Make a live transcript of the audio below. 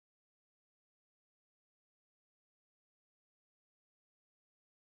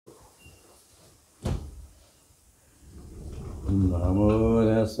Namo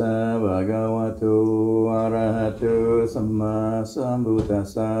tassa bhagavato arahato samma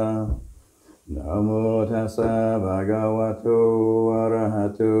sambuddhassa. Namo tassa bhagavato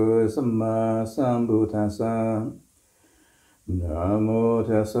arahato samma sambuddhassa. Namo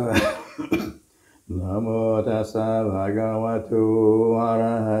tassa Namo tassa bhagavato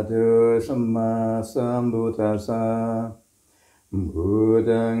arahato samma sambuddhassa.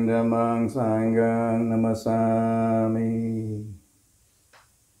 Buddhaṃ Dhammāṃ Sanghaṃ Namasami.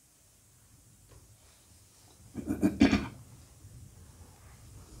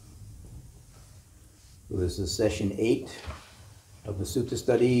 So this is session 8 of the Sutta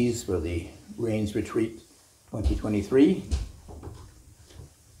studies for the Rains Retreat 2023.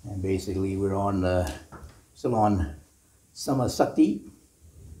 And basically we're still on Samasati,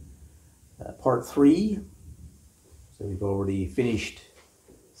 part 3. So we've already finished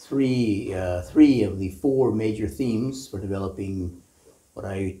three of the 4 major themes for developing what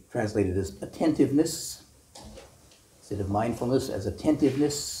I translated as attentiveness, instead of mindfulness, as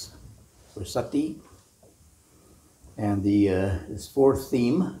attentiveness for sati. And this 4th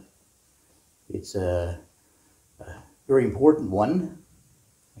theme, it's a very important one.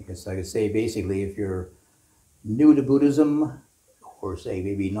 I guess I could say basically if you're new to Buddhism, or say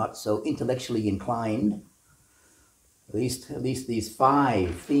maybe not so intellectually inclined, at least these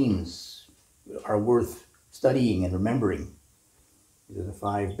 5 themes are worth studying and remembering. These are the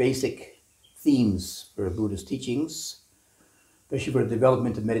 5 basic themes for Buddhist teachings, especially for the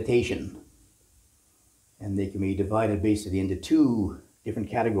development of meditation. And they can be divided basically into 2 different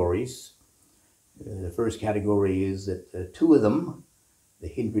categories. The first category is that 2 of them, the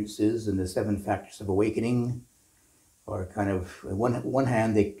hindrances and the 7 factors of awakening, are kind of, on one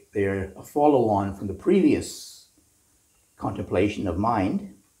hand, they're a follow-on from the previous contemplation of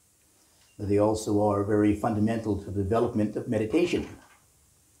mind, but they also are very fundamental to the development of meditation.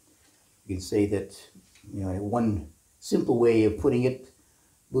 You can say that, one simple way of putting it,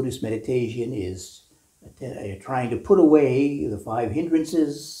 Buddhist meditation is trying to put away the 5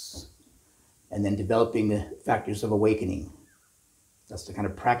 hindrances and then developing the factors of awakening. That's the kind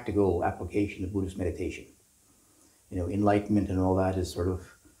of practical application of Buddhist meditation. Enlightenment and all that is sort of,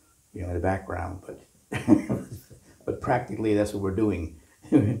 in the background, but but practically that's what we're doing.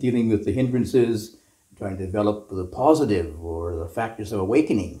 Dealing with the hindrances, trying to develop the positive or the factors of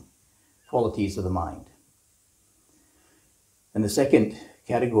awakening qualities of the mind. And the second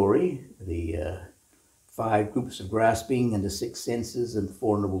category, the 5 groups of grasping and the 6 senses and the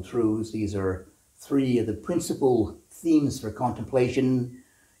 4 noble truths, these are 3 of the principal themes for contemplation,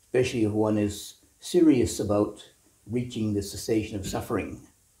 especially if one is serious about reaching the cessation of suffering.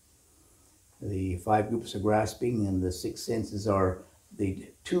 The 5 groups of grasping and the 6 senses are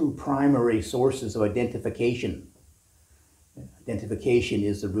the 2 primary sources of identification. Identification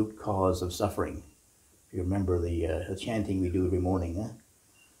is the root cause of suffering. If you remember the chanting we do every morning,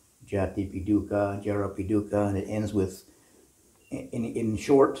 Jati Piduka, Jara Piduka, and it ends with, in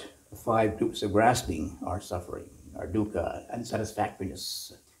short, the 5 groups of grasping are suffering, are dukkha,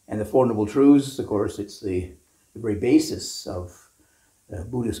 unsatisfactoriness. And the 4 noble truths, of course, it's the very basis of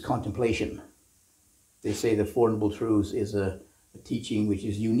Buddhist contemplation. They say the 4 noble truths is a teaching which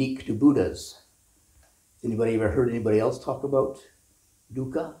is unique to Buddhas. Has anybody ever heard anybody else talk about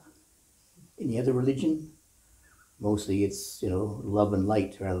dukkha? Any other religion? Mostly it's, love and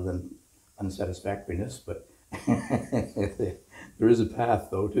light rather than unsatisfactoriness, but there is a path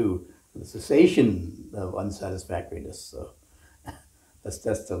though too, the cessation of unsatisfactoriness. So that's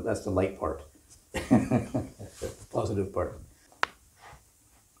the light part, the positive part.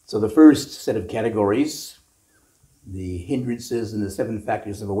 So the first set of categories, the hindrances and the 7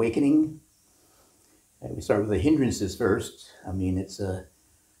 factors of awakening. And we start with the hindrances first. I mean, to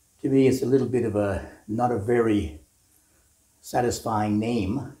me, it's a little bit of not a very satisfying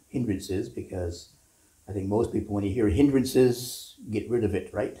name, hindrances, because I think most people, when you hear hindrances, get rid of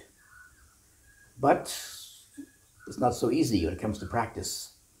it, right? But it's not so easy when it comes to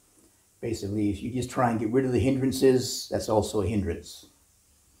practice. Basically, if you just try and get rid of the hindrances, that's also a hindrance.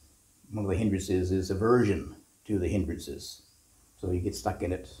 One of the hindrances is aversion to the hindrances. So you get stuck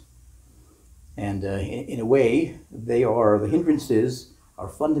in it. And in a way, the hindrances are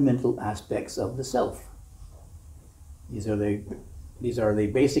fundamental aspects of the self. These are the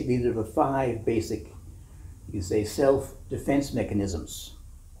 5 basic, you could say, self-defense mechanisms.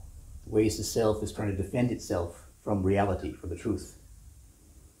 Ways the self is trying to defend itself from reality, from the truth.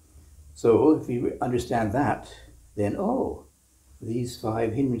 So if you understand that, then, these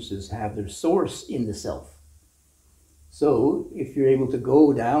 5 hindrances have their source in the self. So if you're able to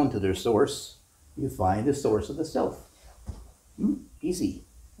go down to their source, you find the source of the self. Easy.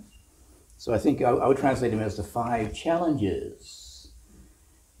 So I think I would translate them as the 5 challenges.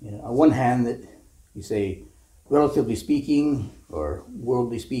 You know, on one hand, that you say, relatively speaking, or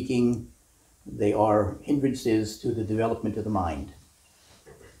worldly speaking, they are hindrances to the development of the mind.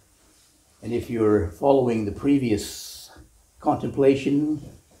 And if you're following the previous contemplation,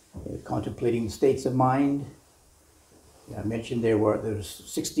 contemplating the states of mind, I mentioned there's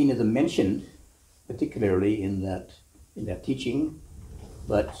 16 of them mentioned, particularly in that teaching.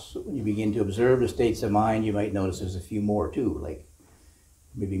 But when you begin to observe the states of mind, you might notice there's a few more too, like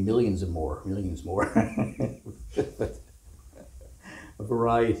maybe millions more. But a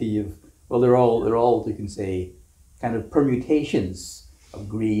variety of, well, they're all, you can say, kind of permutations of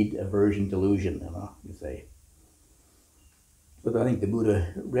greed, aversion, delusion, you say. But I think the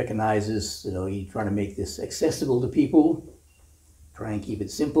Buddha recognizes, he's trying to make this accessible to people, try and keep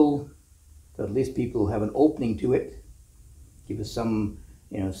it simple, so at least people have an opening to it, give us some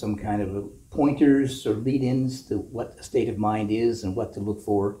kind of pointers or lead-ins to what a state of mind is and what to look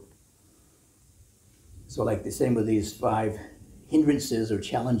for. So like the same with these 5 hindrances or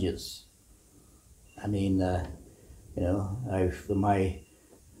challenges. I mean, for my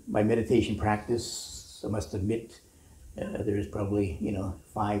meditation practice, I must admit, there's probably,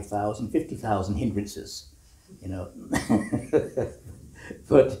 5,000, 50,000 hindrances,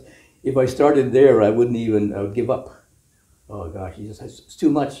 But if I started there, I would give up. Oh gosh, it's too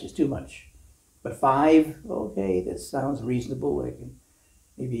much. But 5, okay, that sounds reasonable. I can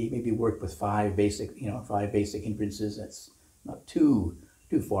maybe work with 5 basic hindrances. That's not too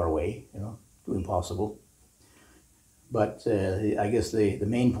far away, too impossible. But I guess the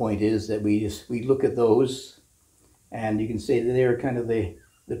main point is that we look at those, and you can say that they're kind of the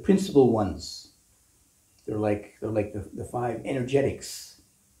principal ones. They're like the 5 energetics,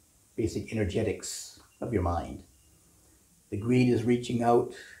 basic energetics of your mind. The greed is reaching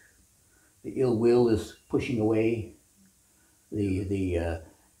out. The ill will is pushing away. The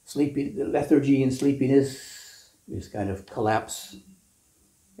lethargy and sleepiness is kind of collapse,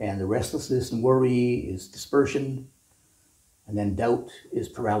 and the restlessness and worry is dispersion, and then doubt is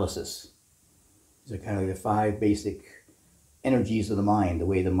paralysis. These are kind of the 5 basic energies of the mind, the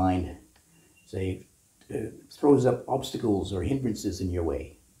way the mind, say, throws up obstacles or hindrances in your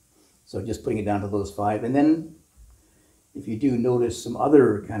way. So just putting it down to those 5, and then if you do notice some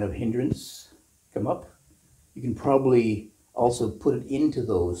other kind of hindrance come up, you can probably also put it into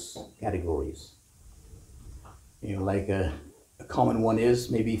those categories. Like a common one is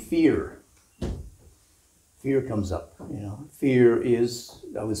maybe fear. Fear comes up. Fear is,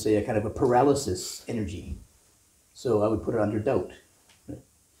 I would say, a kind of a paralysis energy. So I would put it under doubt.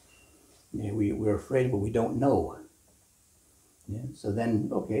 We're afraid of what we don't know. So then,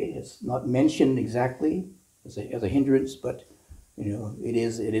 okay, it's not mentioned exactly as a hindrance, but it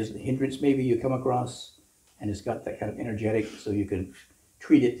is a hindrance maybe you come across, and it's got that kind of energetic, so you can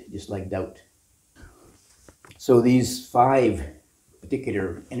treat it just like doubt. So these 5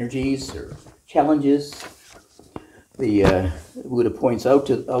 particular energies or challenges, the Buddha points out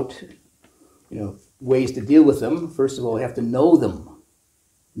ways to deal with them. First of all, you have to know them,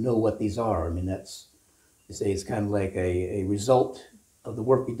 know what these are. I mean, that's, you say, it's kind of like a result of the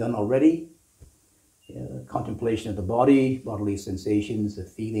work we've done already. Contemplation of the body, bodily sensations, the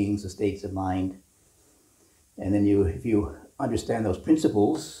feelings, the states of mind. And then if you understand those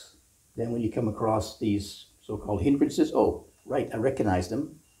principles, then when you come across these so-called hindrances, oh, right, I recognize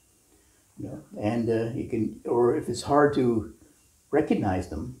them. And you can, or if it's hard to recognize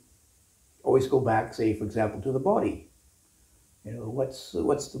them, always go back, say, for example, to the body. What's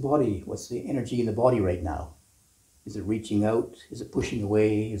the body? What's the energy in the body right now? Is it reaching out? Is it pushing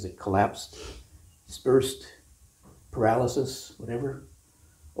away? Is it collapsed? Dispersed, paralysis, whatever.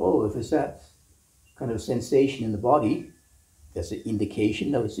 Oh, if it's that kind of sensation in the body, that's an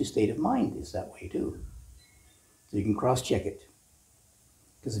indication of it's a state of mind. It's that way too. So you can cross-check it.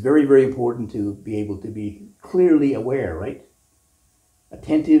 Because it's very, very important to be able to be clearly aware, right?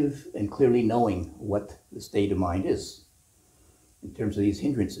 Attentive and clearly knowing what the state of mind is in terms of these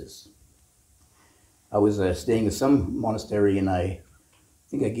hindrances. I was staying in some monastery, and I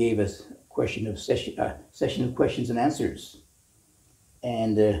think I gave a session of questions and answers,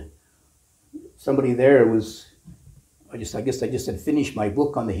 and somebody there was, I guess I just had finished my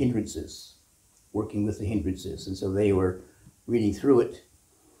book on the hindrances, working with the hindrances, and so they were reading through it,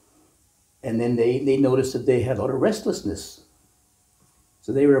 and then they noticed that they had a lot of restlessness,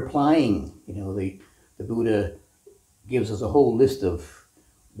 so they were applying. The Buddha gives us a whole list of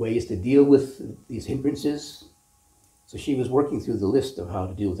ways to deal with these hindrances. So she was working through the list of how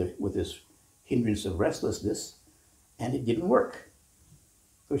to deal with this hindrance of restlessness, and it didn't work.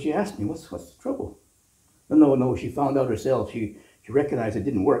 So she asked me, what's the trouble? No, she found out herself. She recognized it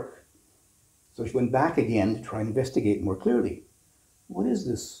didn't work. So she went back again to try and investigate more clearly. What is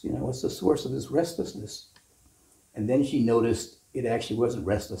this? What's the source of this restlessness? And then she noticed it actually wasn't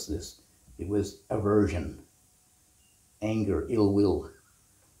restlessness. It was aversion, anger, ill will.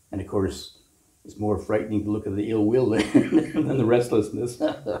 And of course, it's more frightening to look at the ill will than the restlessness.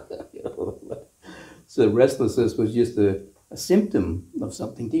 So restlessness was just a symptom of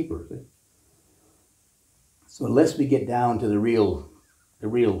something deeper. So unless we get down to the real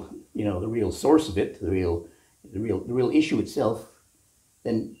source of it, the real issue itself,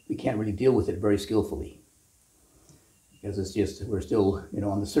 then we can't really deal with it very skillfully. Because we're still,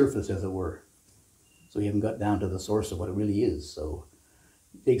 on the surface, as it were. So we haven't got down to the source of what it really is. So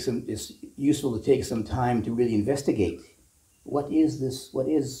it's useful to take some time to really investigate. What is this? What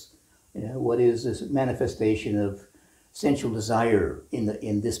is this manifestation of sensual desire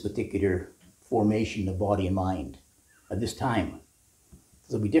in this particular formation of body and mind at this time?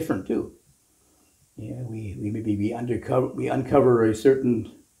 It'll be different too. We uncover a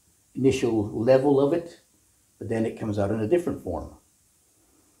certain initial level of it, but then it comes out in a different form.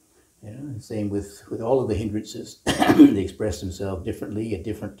 Same with all of the hindrances. They express themselves differently at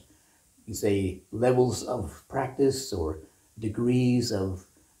different, you say, levels of practice or degrees of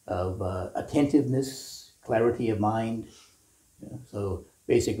attentiveness, clarity of mind. So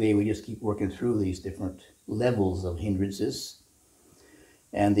basically, we just keep working through these different levels of hindrances.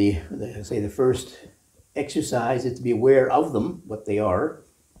 And the first exercise is to be aware of them, what they are,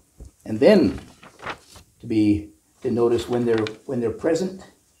 and then to notice when they're present,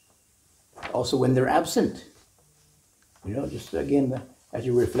 also when they're absent. Just again, as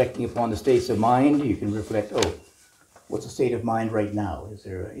you're reflecting upon the states of mind, you can reflect, what's the state of mind right now? Is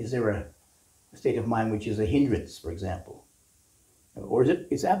there a state of mind which is a hindrance, for example? Or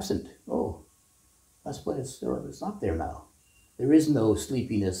it's absent? That's what it's not there now. There is no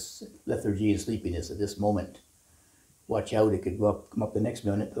sleepiness, lethargy and sleepiness at this moment. Watch out, it could come up the next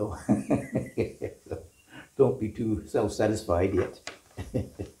minute though. Don't be too self-satisfied yet.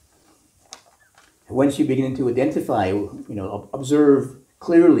 Once you begin to identify, observe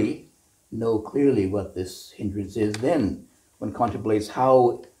clearly, know clearly what this hindrance is, then one contemplates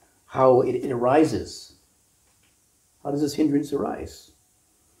how it arises. How does this hindrance arise?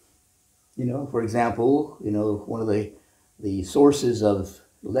 For example, one of the sources of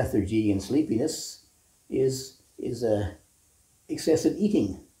lethargy and sleepiness is excessive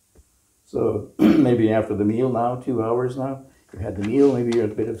eating. So maybe after the meal now, 2 hours now, you've had the meal, maybe you're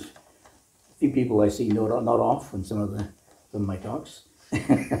a few people I see not off in some of my talks.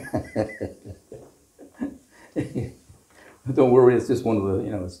 Don't worry, it's just one of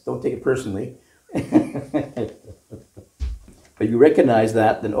the, don't take it personally. But you recognize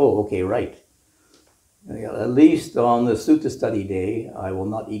that, then, okay, right. At least on the Sutta study day, I will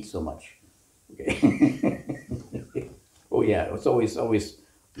not eat so much. Okay. Oh yeah, it's always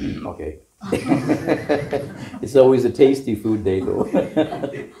okay. It's always a tasty food day though.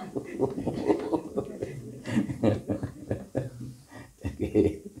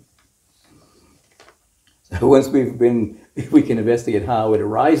 Okay. So once we can investigate how it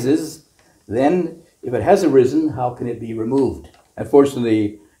arises, then if it has arisen, how can it be removed?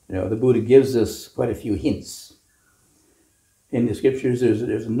 Unfortunately, the Buddha gives us quite a few hints. In the scriptures,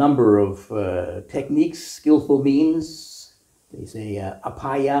 there's a number of techniques, skillful means. They say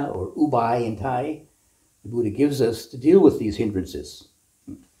apaya or ubai in Thai. The Buddha gives us to deal with these hindrances.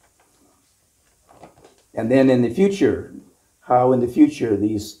 And then in the future, how in the future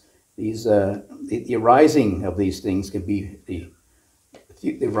the arising of these things can be the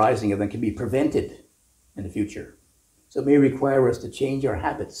arising of them can be prevented in the future. So it may require us to change our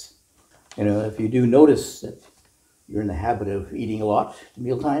habits. If you do notice that you're in the habit of eating a lot at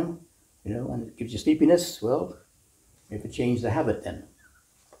mealtime, and it gives you sleepiness, well, you have to change the habit then,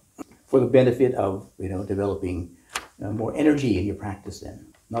 for the benefit of developing more energy in your practice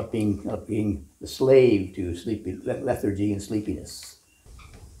then, not being the slave to lethargy and sleepiness.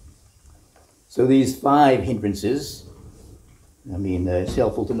 So these 5 hindrances, it's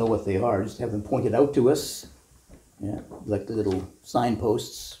helpful to know what they are, just have them pointed out to us, like the little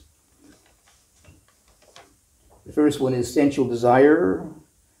signposts. The first one is sensual desire.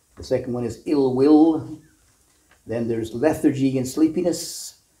 The second one is ill will. Then there's lethargy and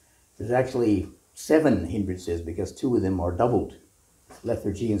sleepiness. There's actually 7 hindrances because 2 of them are doubled,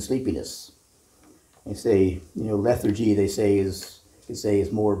 lethargy and sleepiness. They say, lethargy, they say, is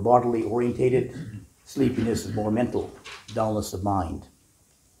more bodily orientated. Sleepiness is more mental, dullness of mind.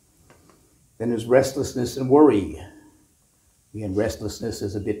 Then there's restlessness and worry. Again, restlessness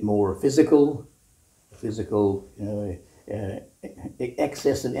is a bit more physical,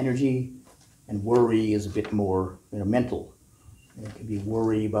 excess of energy, and worry is a bit more mental. It can be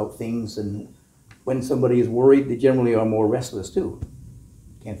worry about things, and when somebody is worried, they generally are more restless too.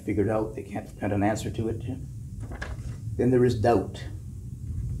 Can't figure it out, they can't find an answer to it. Then there is doubt.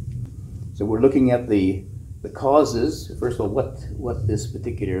 So we're looking at the causes. First of all,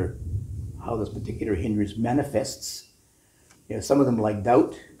 how this particular hindrance manifests. Some of them, like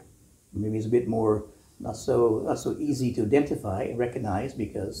doubt, maybe it's a bit more not so easy to identify and recognize,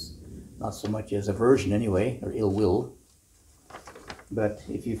 because not so much as aversion anyway, or ill will. But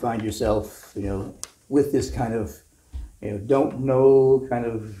if you find yourself, with this kind of, don't know, kind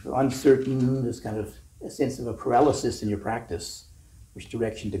of uncertain, this kind of a sense of a paralysis in your practice, which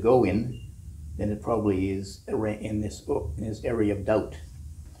direction to go in, then it probably is in this area of doubt.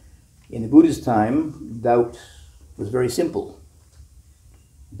 In the Buddha's time, doubt was very simple.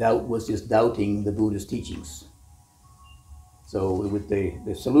 Doubt was just doubting the Buddha's teachings. So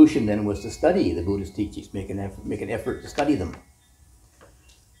the solution then was to study the Buddha's teachings, make an effort to study them.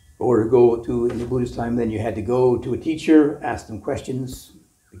 Or in the Buddhist time, then you had to go to a teacher, ask them questions,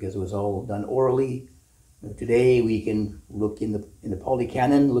 because it was all done orally. Today we can look in the Pali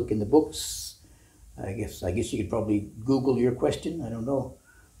Canon, look in the books. I guess you could probably Google your question. I don't know.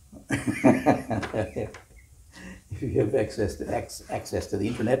 If you have access to the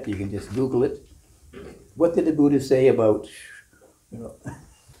internet, you can just Google it. What did the Buddha say about? Of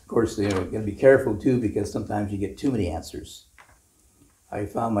course, you got to be careful too, because sometimes you get too many answers. I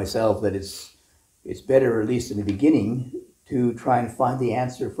found myself that it's better, at least in the beginning, to try and find the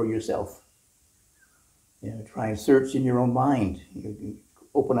answer for yourself. Try and search in your own mind. You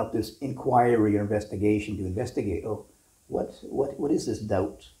open up this inquiry or investigation to investigate. Oh, what is this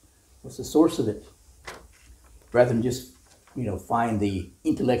doubt? What's the source of it? Rather than just find the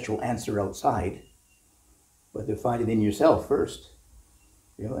intellectual answer outside, but to find it in yourself first.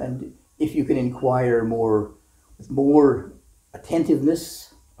 And if you can inquire with more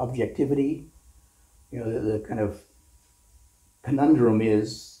attentiveness, objectivity, the kind of conundrum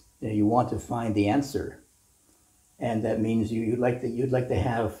is you want to find the answer, and that means you'd like to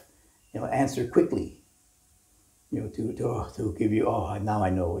have answer quickly, to give you, now I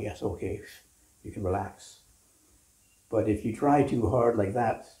know, yes, okay, you can relax. But if you try too hard like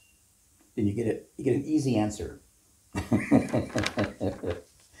that, then you get an easy answer, and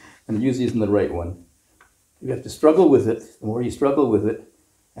it usually isn't the right one. You have to struggle with it. The more you struggle with it,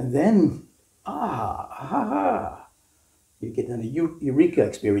 and then you get an eureka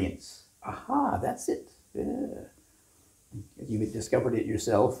experience. Aha, that's it. Yeah. You've discovered it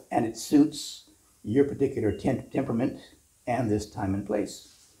yourself, and it suits your particular temperament and this time and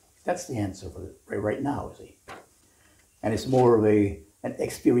place. That's the answer for it right now, see. And it's more of an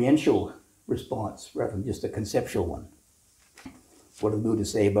experiential response rather than just a conceptual one. What did the Buddha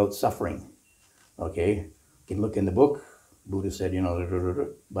say about suffering? Okay, you can look in the book. Buddha said,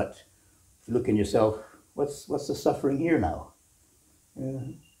 but if you look in yourself, what's the suffering here now?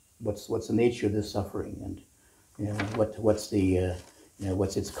 What's the nature of this suffering, and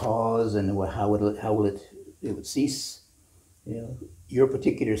what's its cause, and how will it cease? Your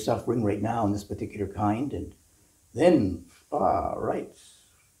particular suffering right now in this particular kind, and then right,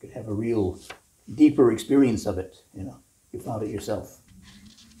 you could have a real deeper experience of it. You found it yourself.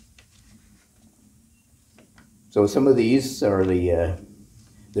 So some of these are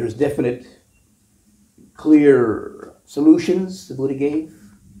there's definite, clear solutions the Buddha gave,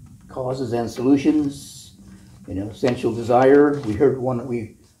 causes and solutions. Essential desire. We heard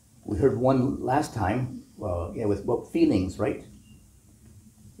one last time. Well, with feelings, right?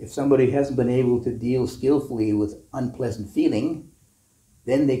 If somebody hasn't been able to deal skillfully with unpleasant feeling,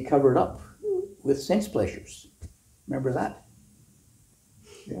 then they cover it up with sense pleasures. Remember that?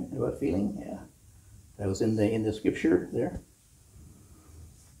 Yeah, about feeling. Yeah, that was in the scripture there.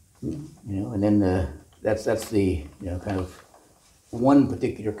 And then that's the kind of one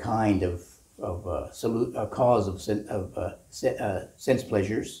particular kind of cause of sense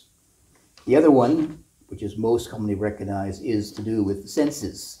pleasures. The other one, which is most commonly recognized, is to do with the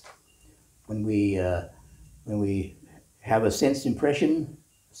senses. When we have a sense impression,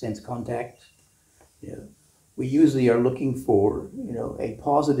 sense contact, we usually are looking for a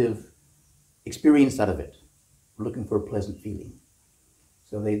positive experience out of it. We're looking for a pleasant feeling.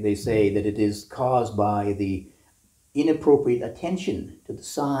 So they say that it is caused by the inappropriate attention to the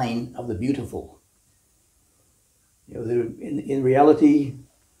sign of the beautiful. In reality,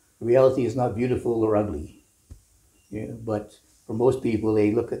 is not beautiful or ugly. But for most people,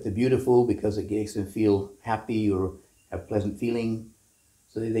 they look at the beautiful because it makes them feel happy or have pleasant feeling.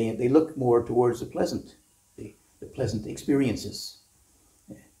 So they look more towards the pleasant experiences.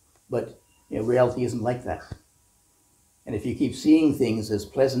 But reality isn't like that. And if you keep seeing things as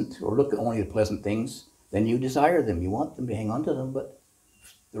pleasant, or look at only the pleasant things, then you desire them. You want them to hang on to them, but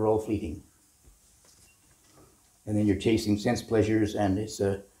they're all fleeting. And then you're chasing sense pleasures, and it's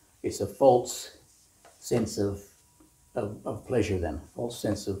a false sense of pleasure then, false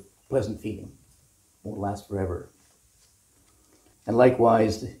sense of pleasant feeling. Won't last forever. And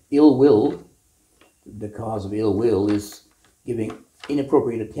likewise, ill will, the cause of ill will is giving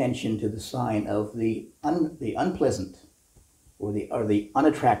inappropriate attention to the sign of the unpleasant or the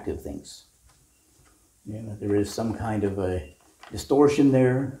unattractive things. There is some kind of a distortion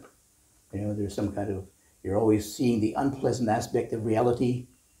there. There's some kind of, you're always seeing the unpleasant aspect of reality,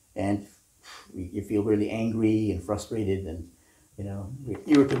 and you feel really angry and frustrated and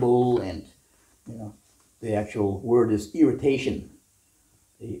irritable, and the actual word is irritation.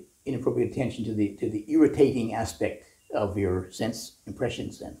 The inappropriate attention to the irritating aspect of your sense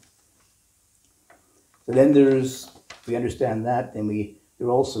impressions then. So then if we understand that, then there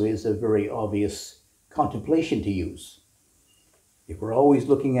also is a very obvious contemplation to use. If we're always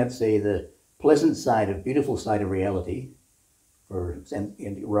looking at, say, the pleasant side, beautiful side of reality, and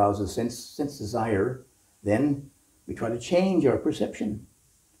it arouses sense desire, then we try to change our perception.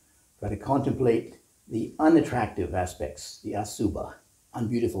 Try to contemplate the unattractive aspects, the asubha,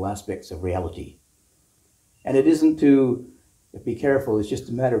 unbeautiful aspects of reality. And it isn't to be careful, it's just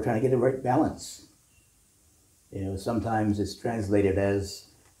a matter of trying to get the right balance. Sometimes it's translated as,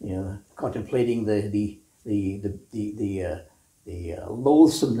 contemplating the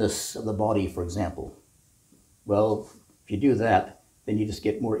loathsomeness of the body, for example. Well, if you do that, then you just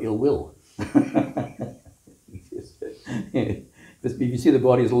get more ill will. If you see the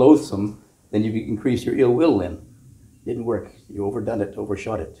body as loathsome, then you increase your ill will then. Didn't work. You overdone it,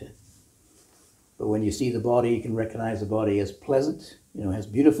 overshot it. But when you see the body, you can recognize the body as pleasant, as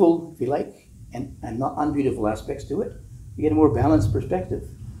beautiful, if you like, and not unbeautiful aspects to it. You get a more balanced perspective,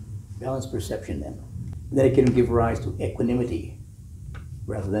 balanced perception then. And then it can give rise to equanimity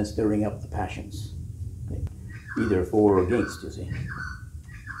rather than stirring up the passions. Okay? Either for or against, you see.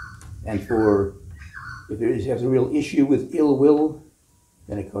 And if there is a real issue with ill will,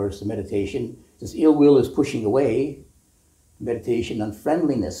 then of course the meditation, since ill will is pushing away, meditation on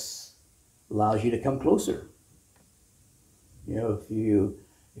friendliness allows you to come closer. If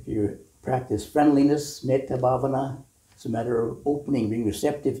you practice friendliness, metta bhavana, it's a matter of opening, being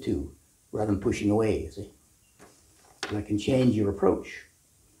receptive to, rather than pushing away, you see. That can change your approach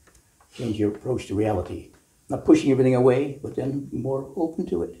to reality. Not pushing everything away, but then more open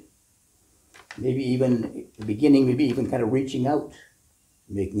to it. Maybe even at the beginning, maybe even kind of reaching out,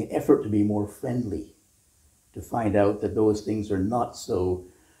 making an effort to be more friendly, to find out that those things are not so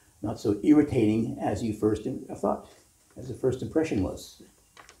irritating as you first thought, as the first impression was.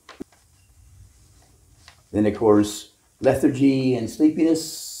 Then, of course, lethargy and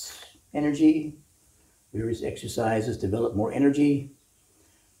sleepiness, energy, various exercises develop more energy,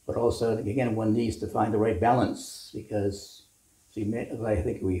 but also, again, one needs to find the right balance, because, see, I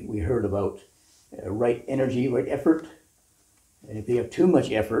think we heard about right energy, right effort, and if you have too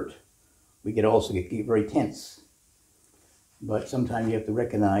much effort, we could also get very tense. But sometimes you have to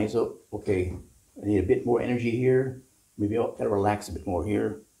recognize, oh, okay, I need a bit more energy here, maybe I'll gotta relax a bit more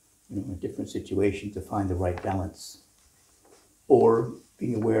here, in a different situation to find the right balance. Or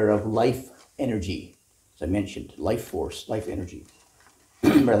being aware of life energy, as I mentioned, life force, life energy,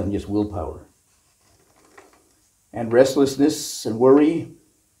 rather than just willpower. And restlessness and worry,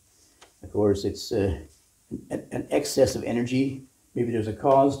 of course, it's an excess of energy. Maybe there's a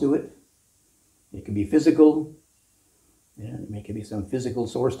cause to it. It can be physical. There can be some physical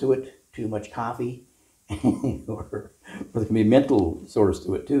source to it, too much coffee, or there can be a mental source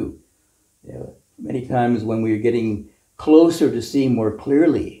to it too. Many times when we're getting closer to seeing more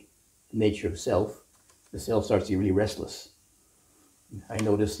clearly the nature of self, the self starts to be really restless. I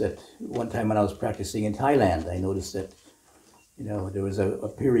noticed that one time when I was practicing in Thailand, I noticed that, there was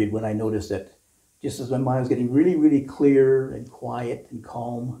a period when I noticed that just as my mind was getting really, really clear and quiet and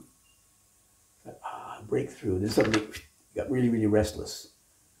calm, breakthrough, then suddenly got really, really restless.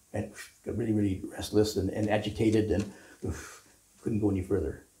 And got really, really restless and agitated, and couldn't go any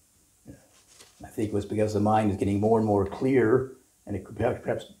further. I think it was because the mind is getting more and more clear, and it could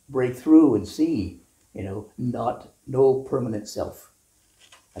perhaps break through and see, no permanent self.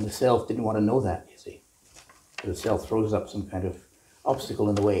 And the self didn't want to know that, you see. The self throws up some kind of obstacle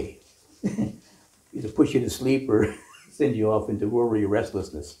in the way. Either push you to sleep or send you off into worry or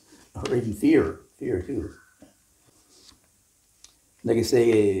restlessness, or even fear too. like I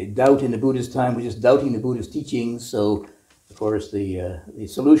say, doubt in the Buddha's time was just doubting the Buddha's teachings. So, of course, the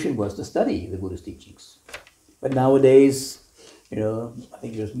solution was to study the Buddha's teachings. But nowadays, I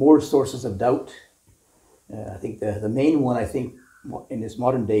think there's more sources of doubt. I think the main one, I think, in this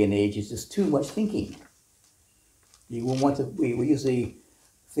modern day and age is just too much thinking. You will want to. We usually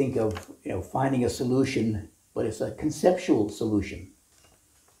think of finding a solution, but it's a conceptual solution,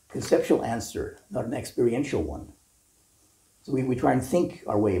 conceptual answer, not an experiential one. So we try and think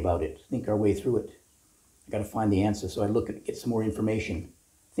our way about it, think our way through it. I got to find the answer, so I get some more information,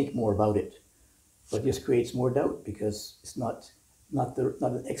 think more about it. But it just creates more doubt because it's not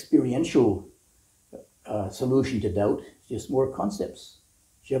an experiential solution to doubt. It's just more concepts,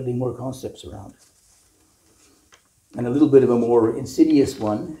 juggling more concepts around. And a little bit of a more insidious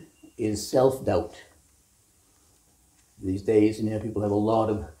one is self-doubt. These days, people have a lot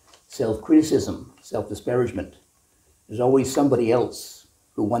of self-criticism, self-disparagement. There's always somebody else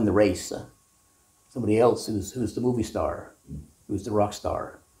who won the race, somebody else who's the movie star, who's the rock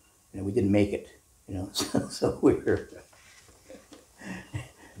star. We didn't make it, so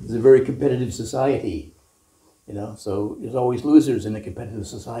it's a very competitive society, so there's always losers in a competitive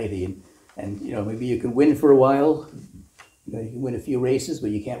society. And maybe you can win for a while, you can win a few races,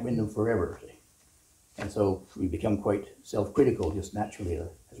 but you can't win them forever. And so we become quite self-critical just naturally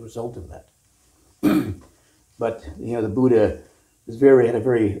as a result of that. But the Buddha had a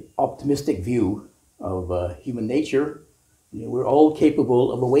very optimistic view of human nature. We're all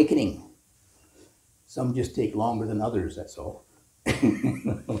capable of awakening. Some just take longer than others, that's all. But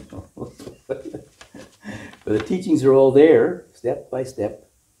the teachings are all there, step by step.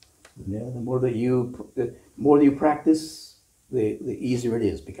 The more that you practice, the easier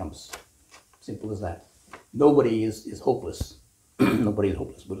it becomes. Simple as that. Nobody is hopeless. Nobody is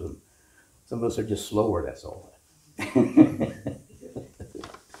hopeless Buddhism. Some of us are just slower, that's all.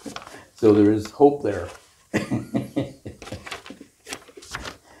 So there is hope there.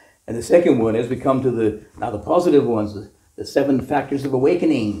 And the second one, as we come to the positive ones, the 7 factors of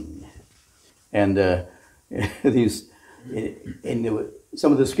awakening. And these,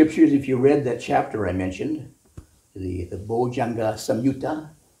 some of the scriptures, if you read that chapter I mentioned, the Bojjhanga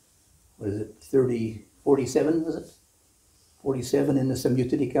Samyutta, what is it, 47 was it? 47 in the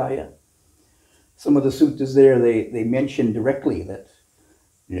Samyutta Nikaya. Some of the suttas there, they mention directly that,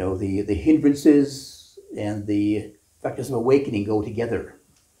 the hindrances and the factors of awakening go together.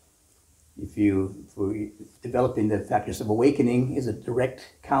 Developing the factors of awakening is a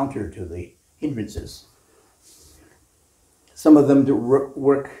direct counter to the hindrances. Some of them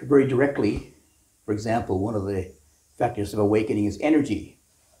work very directly. For example, one of the factors of awakening is energy.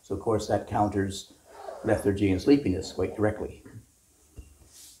 So of course that counters lethargy and sleepiness quite directly.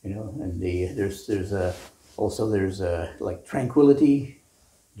 And there's like tranquility,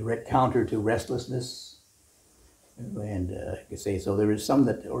 direct counter to restlessness. And you could say, so there is some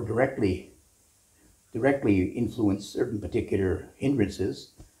that are directly influence certain particular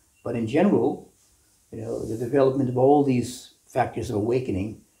hindrances, but in general, the development of all these factors of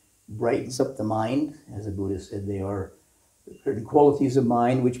awakening brightens up the mind. As the Buddha said, they are certain qualities of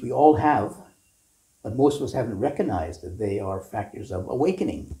mind which we all have, but most of us haven't recognized that they are factors of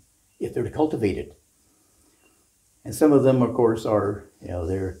awakening if they're cultivated. And some of them, of course, are,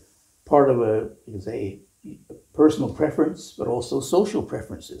 they're part of a personal preference, but also social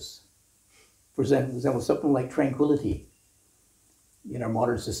preferences. For example, something like tranquility. In our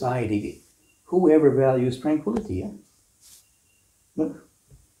modern society, whoever values tranquility, it's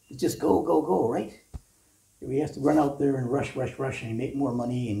just go, go, go, right? We have to run out there and rush, and make more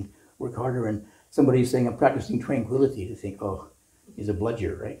money and work harder. And somebody's saying, I'm practicing tranquility, to think, oh, he's a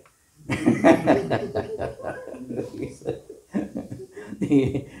bludger, right?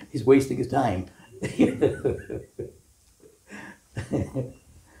 He's wasting his time.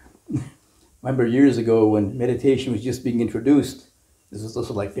 Remember years ago when meditation was just being introduced, this was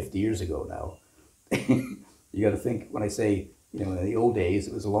also like 50 years ago now. You got to think, when I say, in the old days,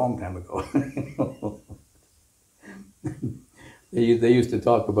 it was a long time ago. They used to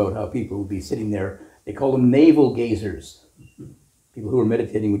talk about how people would be sitting there, they call them navel gazers. People who were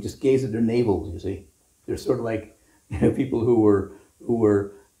meditating would just gaze at their navels, you see. They're sort of like people who were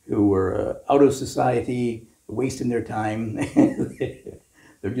out of society, wasting their time.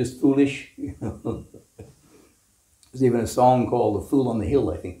 They're just foolish. There's even a song called "The Fool on the Hill,"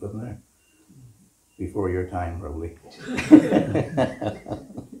 I think, wasn't there? Before your time, probably.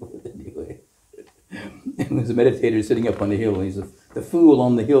 Anyway, there's a meditator sitting up on the hill, and he's the fool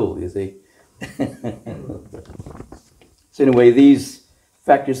on the hill, you see. So anyway, these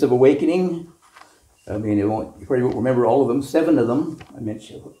factors of awakening, I mean, you probably won't remember all of them. 7 of them, I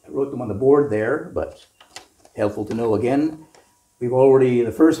wrote them on the board there, but helpful to know again.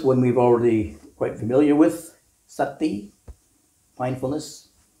 The first one we've already quite familiar with, Sati, mindfulness.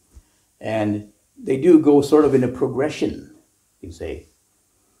 And they do go sort of in a progression, you can say,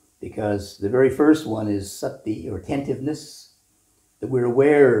 because the very first one is Sati, or attentiveness, that we're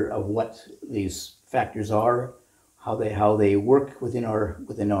aware of what these factors are, how they work within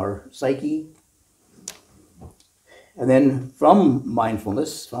our psyche. And then from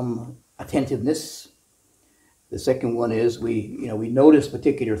mindfulness, from attentiveness, the second one is we notice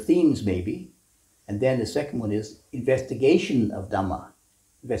particular themes maybe, and then the second one is investigation of Dhamma,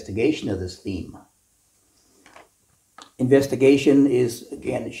 investigation of this theme. Investigation is,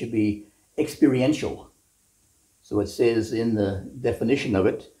 again, it should be experiential. So it says in the definition of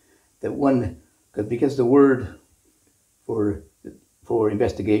it that because the word for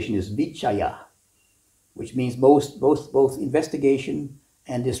investigation is vichaya, which means both investigation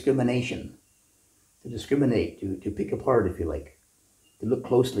and discrimination. To discriminate, to pick apart, if you like, to look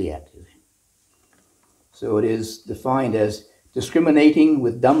closely at. So it is defined as discriminating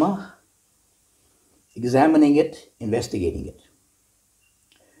with Dhamma, examining it, investigating it.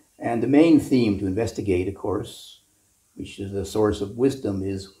 And the main theme to investigate, of course, which is the source of wisdom,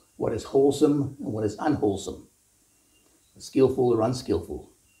 is what is wholesome and what is unwholesome, skillful or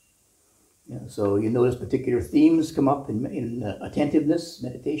unskillful. So you notice particular themes come up in attentiveness,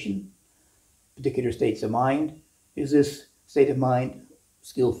 meditation, particular states of mind. Is this state of mind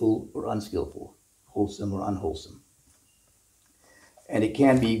skillful or unskillful, wholesome or unwholesome? And it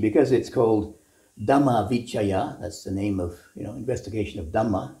can be, because it's called Dhamma Vichaya, that's the name of investigation of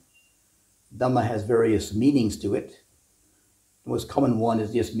Dhamma. Dhamma has various meanings to it. The most common one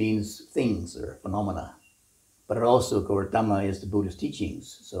just means things or phenomena. But it also, of course, Dhamma is the Buddhist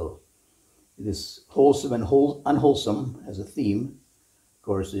teachings. So this wholesome and unwholesome as a theme, of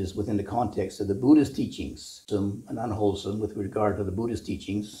course, is within the context of the Buddhist teachings, wholesome and unwholesome with regard to the Buddhist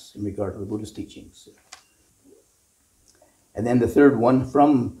teachings, in regard to the Buddhist teachings. And then the third one,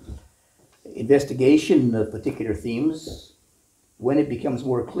 from investigation of particular themes, when it becomes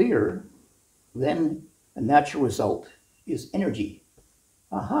more clear, then a natural result is energy.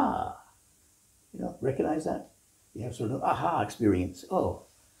 Aha! Recognize that? You have sort of aha experience. Oh,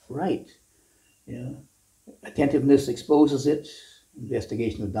 right. Attentiveness exposes it.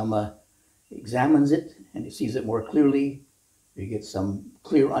 Investigation of Dhamma examines it, and it sees it more clearly. You get some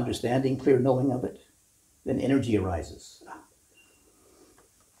clear understanding, clear knowing of it. Then energy arises.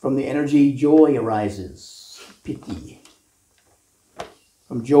 From the energy, joy arises, piti.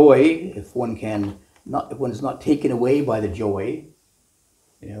 From joy, if one is not taken away by the joy,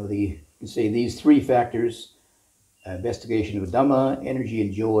 you can say these 3 factors, investigation of Dhamma, energy,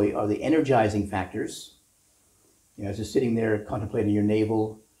 and joy, are the energizing factors. Just sitting there contemplating your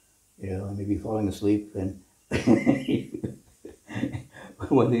navel, maybe falling asleep, and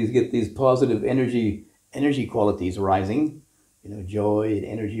when you get these positive energy qualities rising, joy and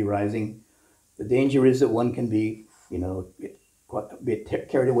energy rising, the danger is that one can be, quite a bit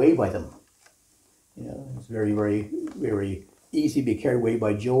carried away by them. It's very, very, very easy to be carried away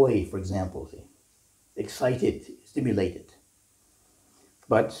by joy, for example, excited, stimulated.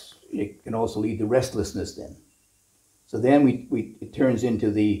 But it can also lead to restlessness then. So then it turns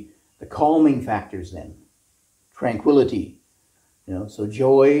into the calming factors then, tranquility. So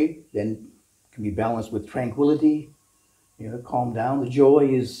joy then can be balanced with tranquility. Calm down. The joy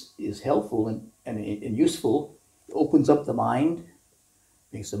is helpful and useful. It opens up the mind,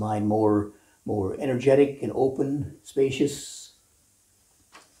 makes the mind more energetic and open, spacious,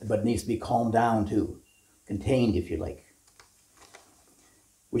 but it needs to be calmed down too, contained, if you like,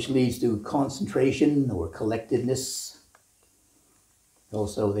 which leads to concentration or collectedness.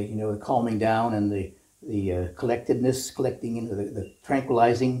 Also, the calming down and the collectedness, collecting into the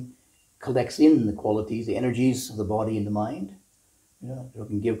tranquilizing, collects in the qualities, the energies of the body and the mind. It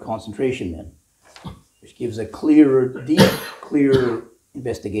can give concentration then, which gives a deep, clear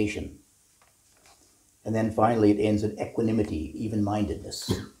investigation. And then finally, it ends in equanimity,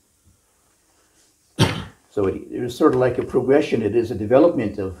 even-mindedness. So it is sort of like a progression. It is a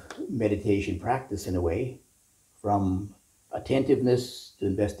development of meditation practice in a way, from attentiveness to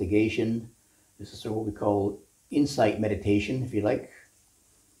investigation. This is sort of what we call insight meditation, if you like.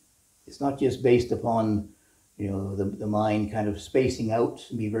 It's not just based upon, the mind kind of spacing out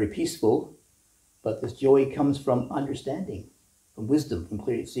and be very peaceful, but this joy comes from understanding, from wisdom,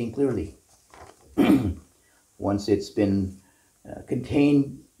 from seeing clearly. Once it's been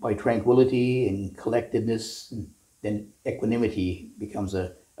contained by tranquility and collectedness, then equanimity becomes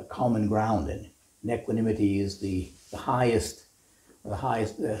a common ground, and And equanimity is the highest,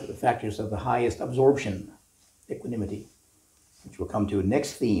 the factors of the highest absorption, equanimity, which we'll come to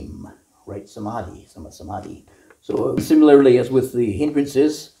next theme, right? Samadhi, samadhi. So similarly as with the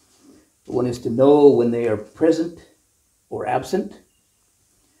hindrances, one is to know when they are present or absent.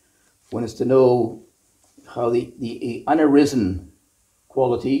 One is to know how the unarisen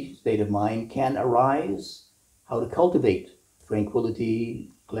quality, state of mind, can arise, how to cultivate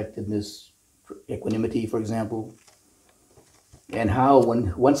tranquility, collectedness, equanimity, for example, and how,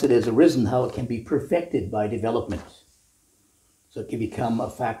 once it has arisen, how it can be perfected by development. So it can become a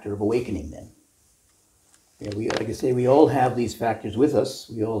factor of awakening then. Yeah, like I say, we all have these factors with us,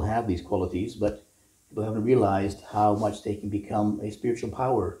 we all have these qualities, but people haven't realized how much they can become a spiritual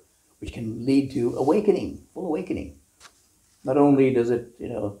power, which can lead to awakening, full awakening. Not only does it,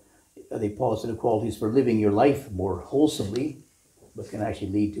 are they positive qualities for living your life more wholesomely, but can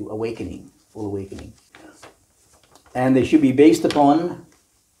actually lead to awakening, full awakening. And they should be based upon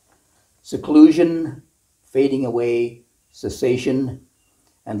seclusion, fading away, cessation,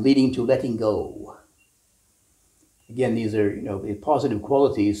 and leading to letting go. Again, these are, positive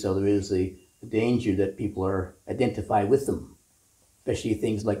qualities, so there is the danger that people identify with them, especially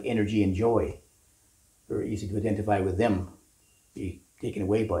things like energy and joy. Very easy to identify with them, be taken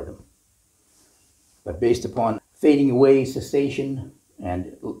away by them. But based upon fading away, cessation,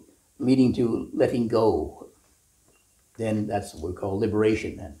 and leading to letting go, then that's what we call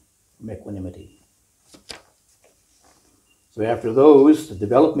liberation and equanimity. So after those, the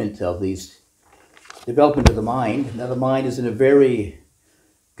development of the mind. Now the mind is in a very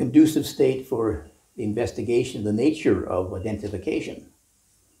conducive state for the investigation of the nature of identification.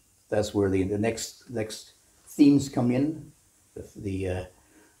 That's where the next themes come in.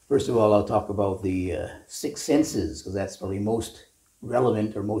 First of all, I'll talk about the six senses, because that's probably most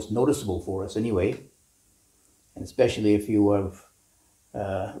relevant or most noticeable for us anyway. And especially if you have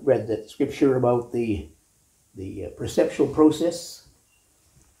read that scripture about the perceptual process.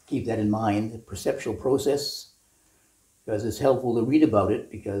 Keep that in mind, the perceptual process, because it's helpful to read about it,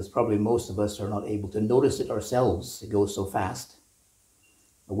 because probably most of us are not able to notice it ourselves. It goes so fast.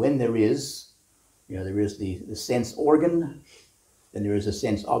 But when there is the sense organ, then there is a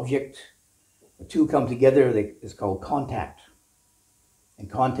sense object. The two come together, it's called contact.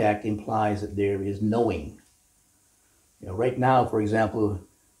 And contact implies that there is knowing. Right now, for example,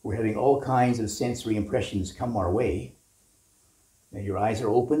 we're having all kinds of sensory impressions come our way. And your eyes are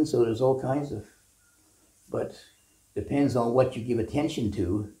open, so there's all kinds of, but depends on what you give attention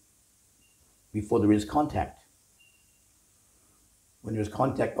to before there is contact. When there's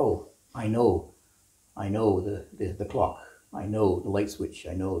contact, oh, I know the clock, I know the light switch,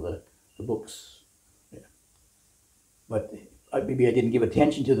 I know the books. Yeah. But maybe I didn't give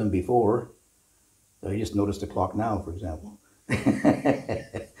attention to them before, so I just noticed the clock now, for example.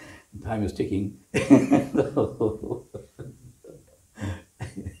 Time is ticking.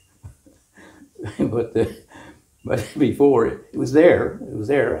 But before it was there.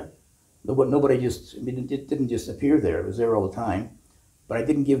 Nobody didn't just appear there. It was there all the time, but I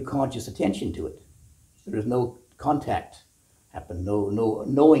didn't give conscious attention to it. There was no contact happen, no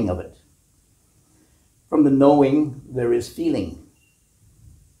knowing of it. From the knowing, there is feeling,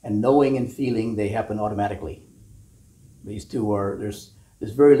 and knowing and feeling, they happen automatically. These two there's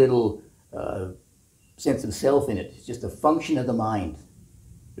very little sense of self in it. It's just a function of the mind.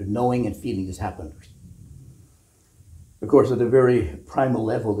 There's knowing and feeling just happen. Of course, at a very primal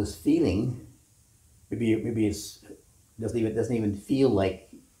level, this feeling, maybe it doesn't even feel like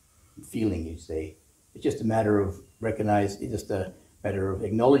feeling, you'd say. It's just a matter of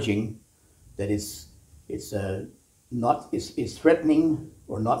acknowledging that it's threatening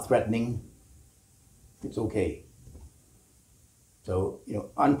or not threatening. It's okay. So,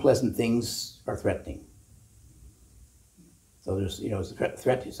 unpleasant things are threatening. So there's, it's a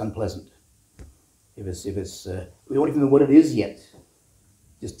threat, it's unpleasant. If it's we don't even know what it is yet.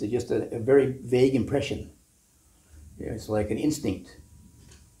 Just a very vague impression. It's like an instinct,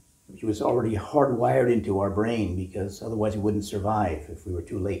 which was already hardwired into our brain, because otherwise we wouldn't survive if we were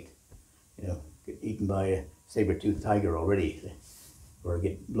too late. Get eaten by a saber-toothed tiger already, or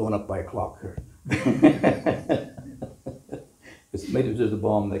get blown up by a clock. Maybe there's a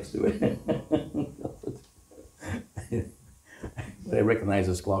bomb next to it. But I recognize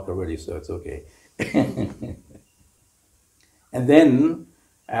this clock already, so it's okay. And then,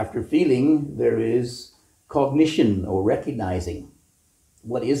 after feeling, there is cognition or recognizing.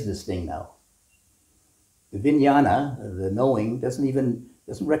 What is this thing now? The vijnana, the knowing, doesn't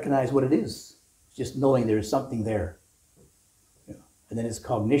recognize what it is. It's just knowing there is something there. And then it's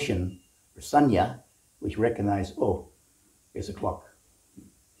cognition, sanya, which recognize, oh, there's a clock.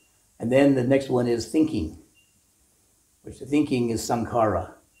 And then the next one is thinking, which the thinking is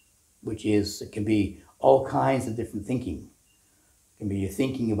sankhara, which is, it can be all kinds of different thinking. It can be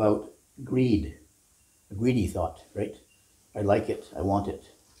thinking about greed, a greedy thought, right? I like it, I want it.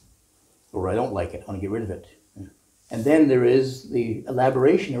 Or I don't like it, I want to get rid of it. And then there is the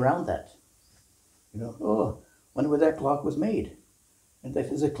elaboration around that. You know, oh, wonder where that clock was made. And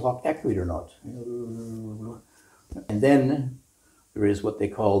is the clock accurate or not? And then there is what they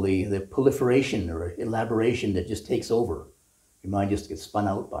call the proliferation or elaboration that just takes over. Your mind just gets spun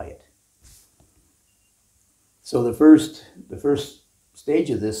out by it. So the first stage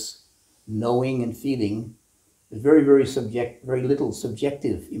of this knowing and feeling is very little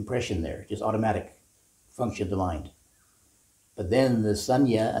subjective impression there, just automatic function of the mind. But then the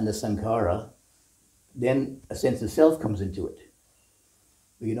sanya and the sankhara, then a sense of self comes into it.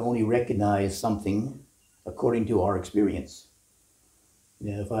 We can only recognize something according to our experience.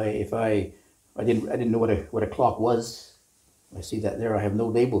 You know, if I didn't know what a clock was, I see that there, I have no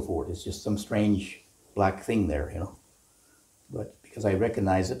label for it. It's just some strange black thing there, you know. But because I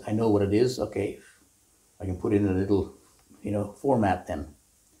recognize it, I know what it is. Okay, I can put it in a little, you know, format then.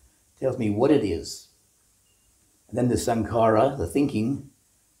 It tells me what it is. And then the sankhara, the thinking,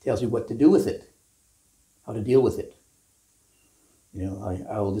 tells you what to do with it, how to deal with it. You know,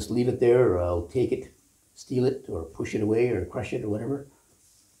 I'll just leave it there, or I'll take it, steal it, or push it away, or crush it, or whatever.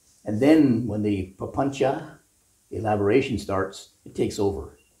 And then when the papancha, the elaboration starts, it takes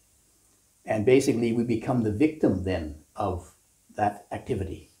over. And basically we become the victim then of that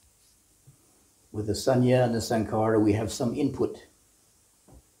activity. With the sanya and the sankhara, we have some input.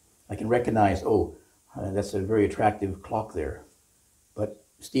 I can recognize, oh, that's a very attractive clock there. But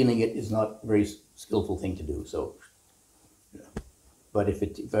stealing it is not a very skillful thing to do. So, yeah. But if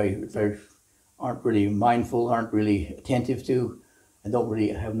I aren't really mindful, aren't really attentive to, and don't really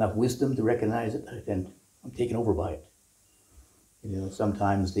have enough wisdom to recognize it, then I'm taken over by it. You know,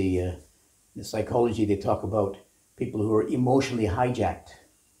 sometimes in psychology they talk about people who are emotionally hijacked.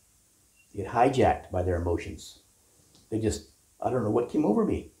 They get hijacked by their emotions. They just, I don't know what came over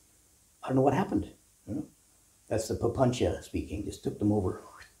me. I don't know what happened. You know? That's the papancha speaking, just took them over.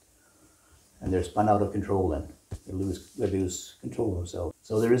 And they're spun out of control then. They lose control of themselves.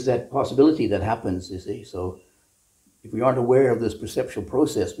 So there is that possibility that happens, you see. So if we aren't aware of this perceptual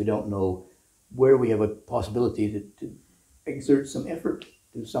process, we don't know where we have a possibility to exert some effort,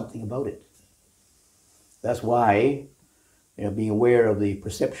 do something about it. That's why, you know, being aware of the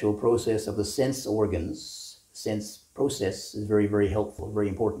perceptual process of the sense organs, sense process is very, very helpful, very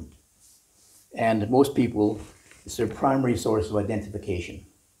important. And most people, it's their primary source of identification.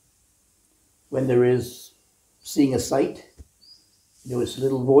 When there is seeing a sight, you know, it's a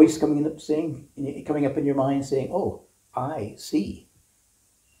little voice coming up in your mind saying, oh, I see.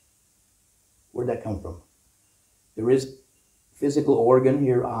 Where'd that come from? There is physical organ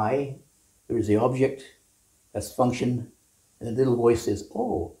here, I. There is the object, that's function. And the little voice says,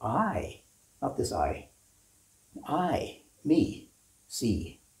 oh, I, not this I, me,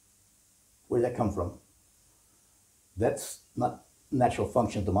 see. Where'd that come from? That's not natural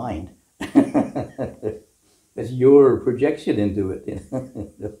function of the mind. That's your projection into it.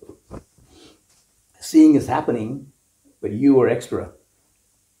 Seeing is happening, but you are extra.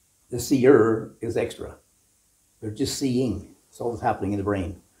 The seer is extra. They're just seeing. It's all that's happening in the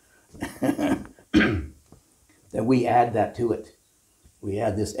brain. Then we add that to it. We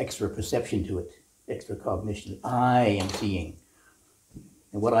add this extra perception to it, extra cognition. I am seeing.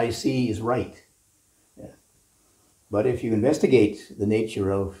 And what I see is right. Yeah. But if you investigate the nature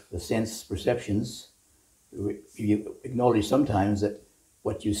of the sense perceptions, you acknowledge sometimes that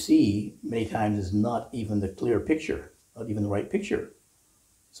what you see many times is not even the clear picture, not even the right picture.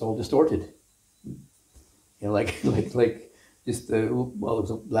 It's all distorted. You know, like just well, it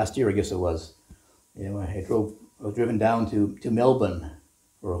was last year, I guess it was. You know, I was driven down to Melbourne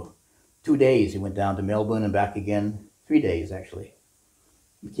for 2 days. I went down to Melbourne and back again, 3 days actually.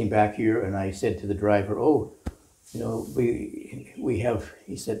 We came back here and I said to the driver, oh, you know, we have,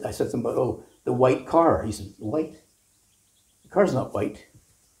 I said something about, oh, the white car. He said, white? The car's not white.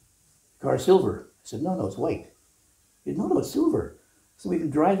 The car's silver. I said, no, it's white. He said, no, it's silver. So we've been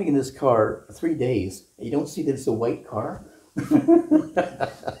driving in this car for 3 days and you don't see that it's a white car?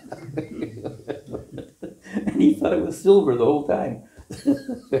 And he thought it was silver the whole time.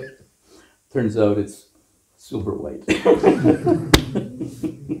 Turns out it's silver white.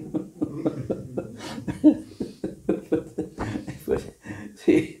 But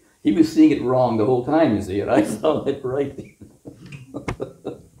see, he was seeing it wrong the whole time, you see, and I saw it right.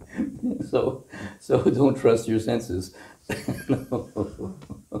 So don't trust your senses.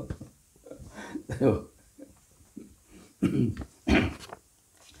 No.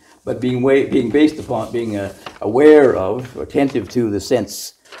 But being based upon being aware of, attentive to the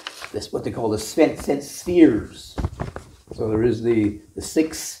sense, this what they call the sense spheres. So there is the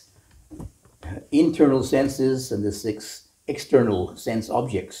 6 internal senses and the 6 external sense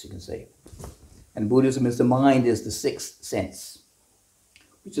objects, you can say. And Buddhism is the mind is the 6th sense,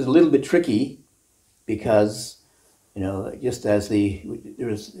 which is a little bit tricky because, you know, just as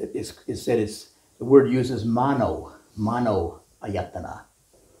it's said, the word uses mano ayatana.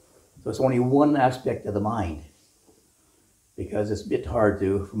 So it's only one aspect of the mind, because it's a bit hard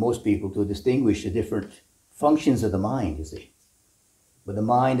for most people to distinguish the different functions of the mind, you see. But the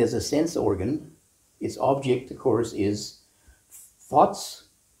mind as a sense organ, its object, of course, is thoughts.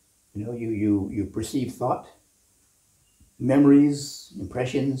 You know, you perceive thought, memories,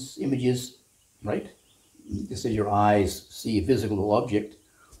 impressions, images, right? Just as your eyes see a physical object,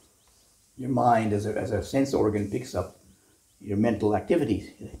 your mind as a sense organ picks up your mental activities.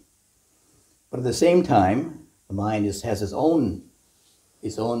 But at the same time, the mind has its own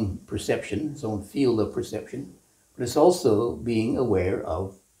perception, its own field of perception, but it's also being aware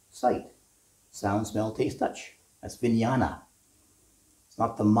of sight, sound, smell, taste, touch. That's vijnana. It's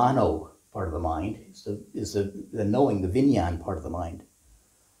not the mano part of the mind, it's the knowing, the vinyan part of the mind.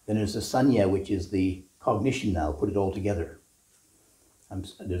 Then there's the sanya, which is the cognition now, put it all together.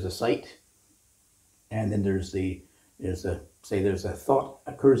 There's a sight, and then there's a thought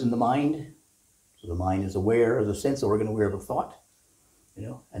occurs in the mind. So the mind is aware, as a sense organ, aware of a thought, you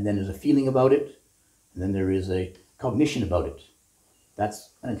know, and then there's a feeling about it, and then there is a cognition about it.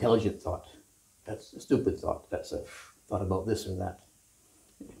 That's an intelligent thought. That's a stupid thought. That's a thought about this or that.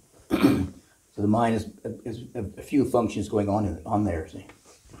 So the mind is a few functions going on there, see.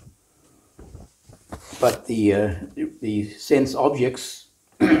 But the sense objects,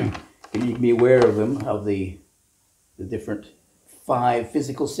 you can be aware of them, of the different 5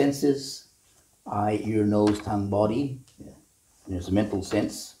 physical senses: eye, ear, nose, tongue, body. Yeah. And there's a mental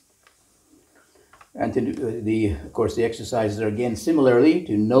sense. And to do of course, the exercises are again similarly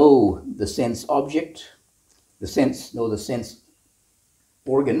to know the sense object, know the sense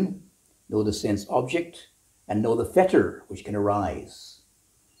organ, know the sense object, and know the fetter which can arise.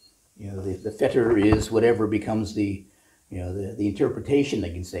 You know, the fetter is whatever becomes the interpretation,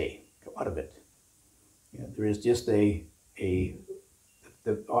 they can say, out of it. You know, there is just the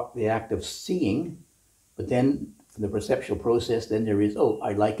act of seeing, but then from the perceptual process, then there is, oh,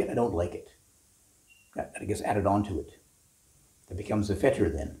 I like it, I don't like it. That gets added onto it. That becomes a fetter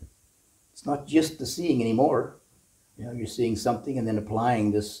then. It's not just the seeing anymore. You know, you're seeing something and then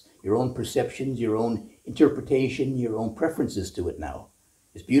applying your own perceptions, your own interpretation, your own preferences to it now.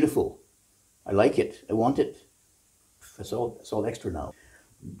 It's beautiful. I like it. I want it. It's all extra now.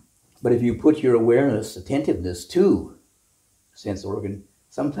 But if you put your awareness, attentiveness to sense organ,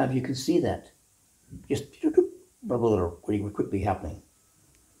 sometimes you can see that. Just pretty quickly happening.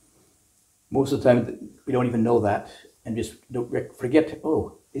 Most of the time, we don't even know that and just forget,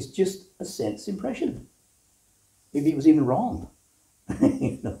 oh, it's just a sense impression. Maybe it was even wrong.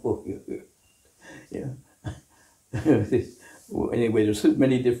 You know, yeah. Anyway, there's so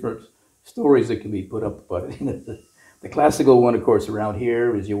many different stories that can be put up about it. The classical one, of course, around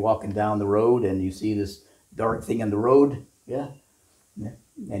here is you're walking down the road and you see this dark thing on the road, yeah,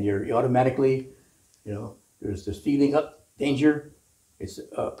 and you automatically, you know, there's this feeling of danger. It's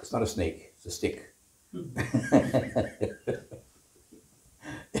not a snake, it's a stick.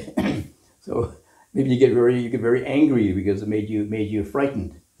 So maybe you get very angry because it made you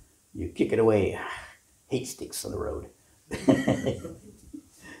frightened. You kick it away. Hate sticks on the road.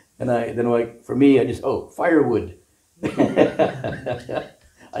 And for me, I just firewood. I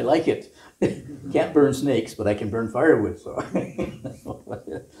like it. Can't burn snakes, but I can burn firewood. So,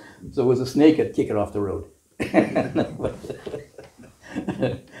 so it was a snake, I'd kick it off the road.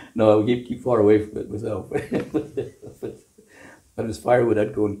 No, I would keep far away from it myself. But if it's firewood,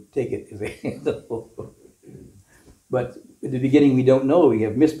 I'd go and take it. But in the beginning, we don't know. We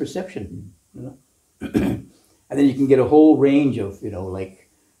have misperception, you know. And then you can get a whole range of, like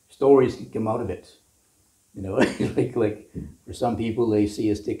stories can come out of it. You know, like for some people, they see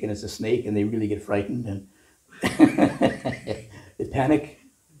a stick and it's a snake, and they really get frightened and they panic,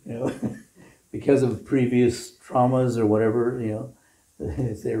 because of previous traumas or whatever.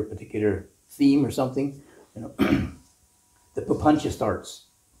 Is there a particular theme or something? The papancha starts.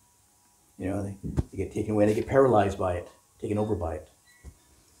 They get taken away, they get paralyzed by it, taken over by it.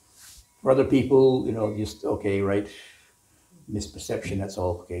 For other people, just okay, right? misperception, that's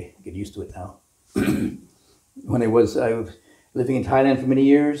all. Okay, get used to it now. When I was living in Thailand for many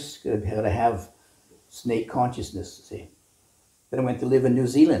years, I had to have snake consciousness, see. Then I went to live in New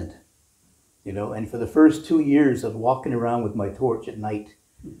Zealand, you know, and for the first 2 years of walking around with my torch at night,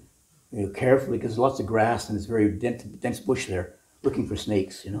 you know, carefully, because there's lots of grass and it's very dense bush there, looking for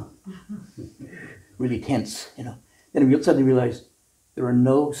snakes, you know. Really tense, you know. Then I suddenly realized there are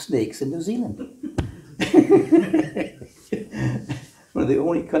no snakes in New Zealand. One of the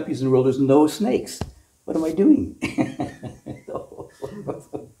only countries in the world there's no snakes. What am I doing?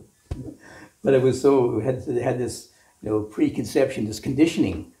 But it was so, had this, you know, preconception, this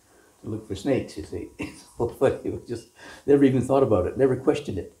conditioning to look for snakes, you see. But it was just, never even thought about it, never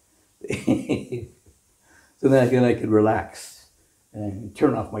questioned it. So then I could relax and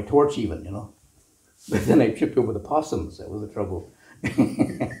turn off my torch even, you know. But then I tripped over the possums, that was the trouble. At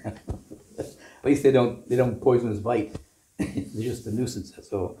least they don't poisonous bite. They're just a nuisance,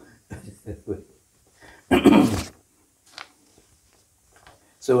 so.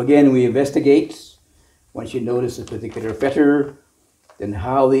 So again, we investigate, once you notice a particular fetter, then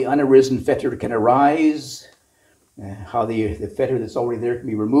how the unarisen fetter can arise, how the fetter that's already there can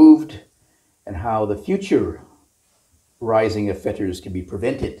be removed, and how the future rising of fetters can be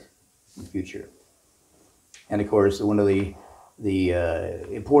prevented in the future. And of course, one of the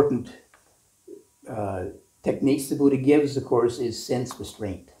important techniques the Buddha gives, of course, is sense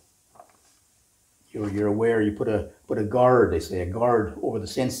restraint. You're aware, you put a guard, they say, a guard over the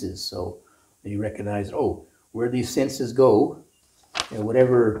senses, so you recognize, oh, where these senses go, you know,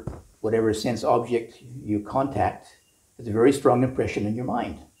 whatever sense object you contact, it's a very strong impression in your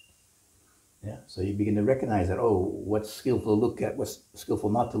mind. Yeah, so you begin to recognize that, oh, what's skillful to look at, what's skillful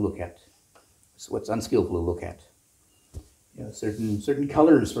not to look at, what's unskillful to look at. You know, certain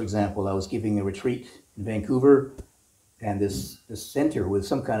colors, for example, I was giving a retreat in Vancouver, and this center was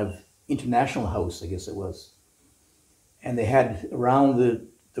some kind of international house, I guess it was. And they had around the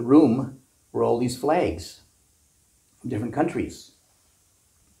room were all these flags from different countries.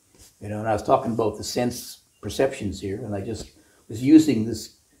 You know, and I was talking about the sense perceptions here, and I just was using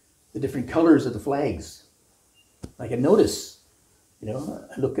the different colors of the flags. I can notice, you know,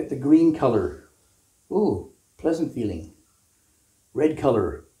 I look at the green color, ooh, pleasant feeling. Red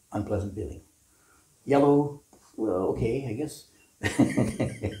color, unpleasant feeling. Yellow, well, okay, I guess.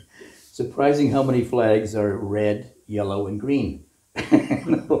 Surprising how many flags are red, yellow, and green.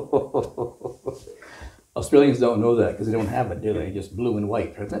 Australians don't know that because they don't have it, do they? Just blue and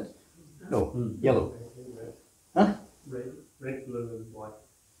white, isn't it? No, yellow. Huh? Red, blue, and white.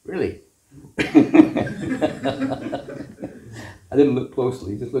 Really? I didn't look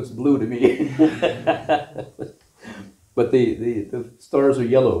closely, it just looks blue to me. But the stars are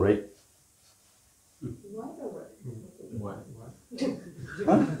yellow, right? White.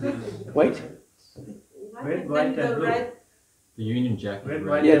 Huh? White? Red, white, and blue. The Union Jack. Red, Red,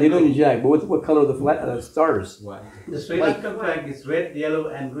 white, Yeah, the Union Jack, but what color are the stars? white. The Sri Lankan flag is red, yellow,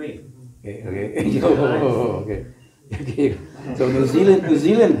 and green. Okay. Oh, okay. Okay. So New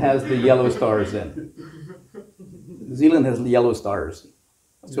Zealand has the yellow stars then. New Zealand has yellow stars.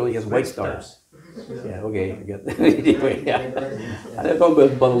 Australia has white stars. Yeah, okay, I get that. Anyway, yeah. I don't know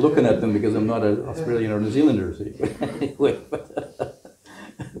about looking at them because I'm not an Australian or New Zealander. See. Anyway,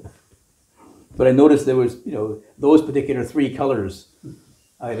 but I noticed there was, you know, those particular three colors.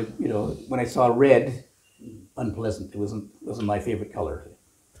 You know, when I saw red, unpleasant. It wasn't my favorite color.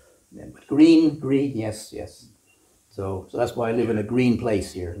 Yeah, but green, yes. So that's why I live in a green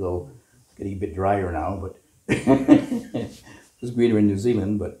place here, though it's getting a bit drier now. But it's greener in New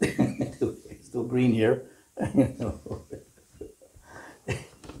Zealand, but it's still green here.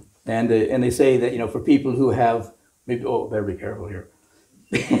 And they say that, you know, for people who have maybe, oh, better be careful here,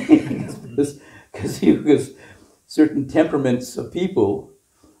 because certain temperaments of people,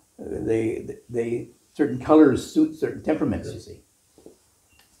 they certain colors suit certain temperaments. You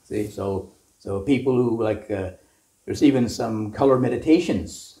see, so people who like, there's even some color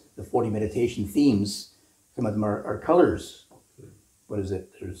meditations, the 40 meditation themes. Some of them are colors. What is it?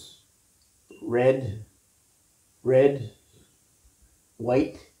 There's red,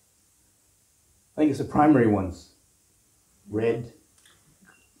 white. I think it's the primary ones. Red,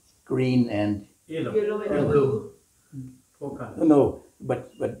 green, and Yellow. and blue. Four colors. no,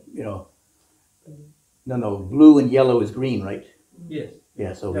 but you know, no. Blue and yellow is green, right? Yes.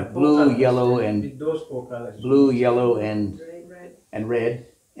 Yeah. So There are four blue, colors. yellow, With and those four colors. blue, yellow, and Red. red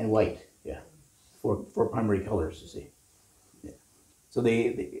and white. Yeah, four primary colors. You see. Yeah. So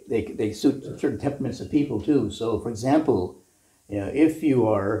they suit certain temperaments of people too. So, for example, you know, if you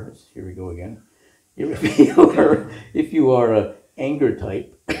are, here we go again. if you are a anger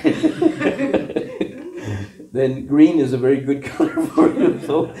type, then green is a very good color for you.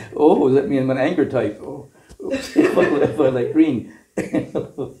 So, oh, does that mean I'm an anger type? Oh, oops, if I like green.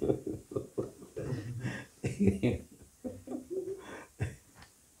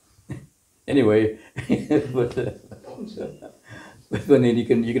 Anyway, but then you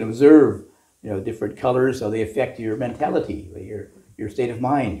can observe, different colors, how they affect your mentality, your state of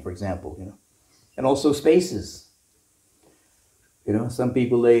mind, for example, and also spaces. Some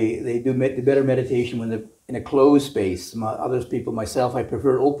people they do better meditation when they're in a closed space. Others people, myself, I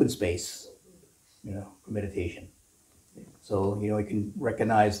prefer open space, for meditation. So you can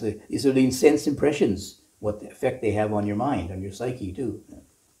recognize these are the sense impressions, what effect they have on your mind, on your psyche too.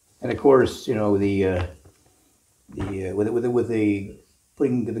 And of course, with the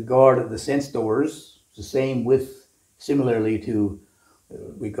putting the guard of the sense doors, it's the same with similarly to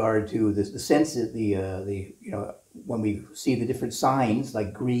regard to the senses, when we see the different signs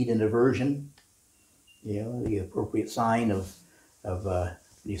like greed and aversion, the appropriate sign of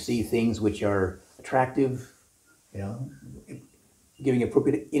you see things which are attractive, giving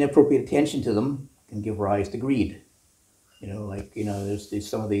inappropriate attention to them can give rise to greed. There's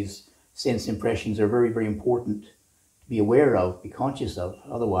some of these sense impressions are very, very important to be aware of, be conscious of.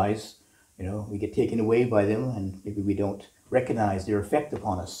 Otherwise, we get taken away by them and maybe we don't recognize their effect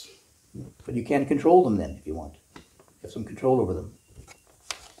upon us. But you can control them then if you want. Have some control over them.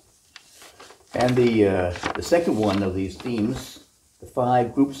 And the second one of these themes, the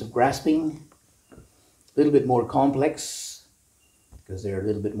 5 groups of grasping, a little bit more complex because they're a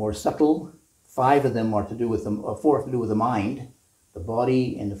little bit more subtle. 5 of them are to do with 4 have to do with the mind, the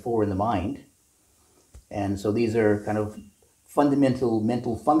body, and the 4 in the mind. And so these are kind of fundamental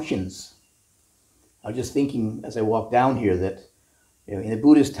mental functions. I was just thinking as I walked down here that in the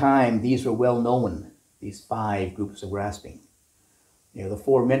Buddhist time, these were well known, these 5 groups of grasping. The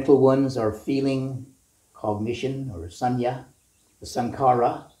 4 mental ones are feeling, cognition, or sanya, the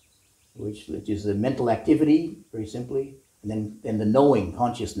sankhara, which is the mental activity, very simply, and then the knowing,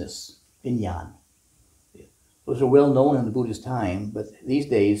 consciousness, vinyan. Those are well known in the Buddhist time, but these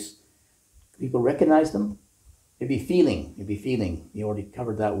days, people recognize them. It'd be feeling. You already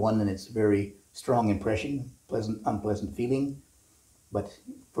covered that one, and it's a very strong impression, pleasant, unpleasant feeling. But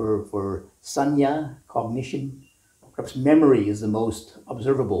for sanya, cognition, perhaps memory is the most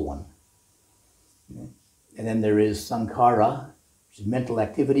observable one. And then there is sankhara, which is mental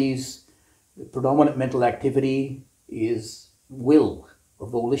activities. The predominant mental activity is will, or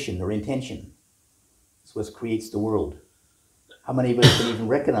volition, or intention. It's what creates the world. How many of us can even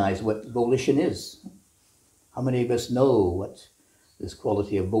recognize what volition is? How many of us know what this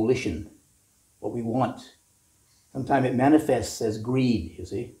quality of volition, what we want? Sometimes it manifests as greed, you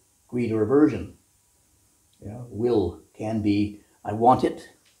see, greed or aversion. Will can be, I want it,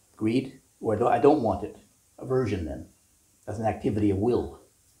 greed, or I don't want it, aversion then. That's an activity of will.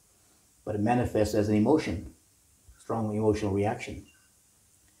 But it manifests as an emotion, strong emotional reaction.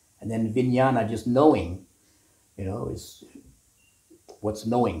 And then vijnana, just knowing, is what's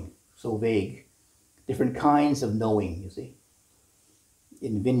knowing, so vague. Different kinds of knowing, you see.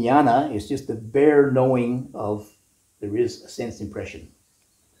 In vijnana, it's just the bare knowing of there is a sense impression.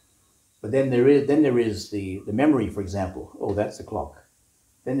 But then there is the memory, for example. Oh, that's the clock.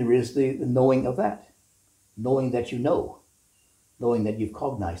 Then there is the knowing of that. Knowing that you know. Knowing that you've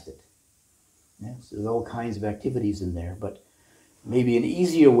cognized it. So there's all kinds of activities in there. But maybe an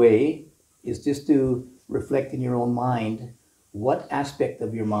easier way is just to reflect in your own mind, what aspect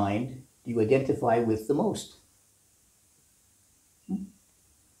of your mind do you identify with the most?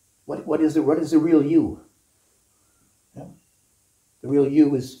 What is the real you? The real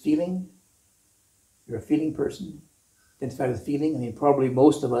you is feeling. You're a feeling person. Identify with feeling. I mean, probably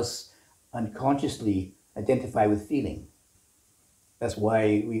most of us unconsciously identify with feeling. That's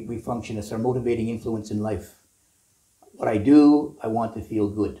why we function as our motivating influence in life. What I do, I want to feel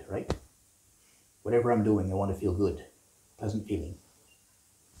good, right? Whatever I'm doing, I want to feel good. Pleasant feeling.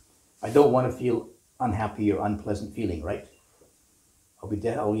 I don't want to feel unhappy or unpleasant feeling, right? I'll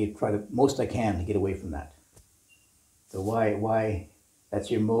try the most I can to get away from that. So why that's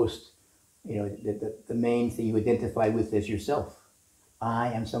your most, the main thing you identify with is yourself. I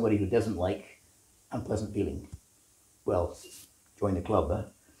am somebody who doesn't like unpleasant feeling. Well, join the club, huh?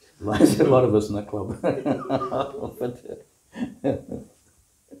 There's a lot of us in that club.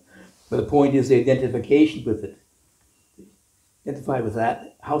 But the point is the identification with it. Identify with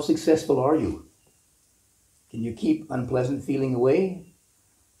that. How successful are you? Can you keep unpleasant feeling away?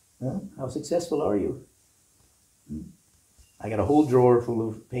 How successful are you? I got a whole drawer full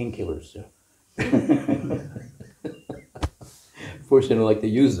of painkillers. Fortunately, I don't like to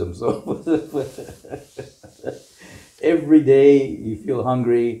use them, so every day you feel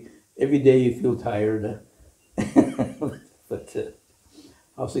hungry, every day you feel tired. But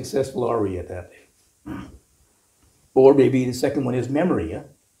how successful are we at that? Or maybe the second one is memory. Yeah?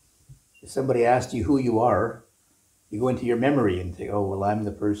 If somebody asks you who you are, you go into your memory and think, oh, well, I'm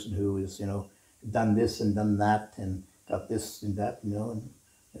the person who is, done this and done that and got this and that,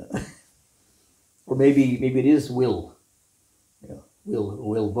 Or maybe it is will,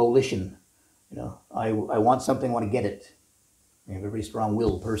 will, volition. I want something, I want to get it. I have a very strong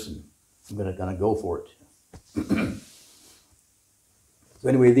will person. I'm gonna go for it. So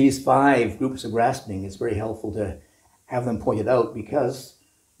anyway, these 5 groups of grasping, it's very helpful to have them pointed out because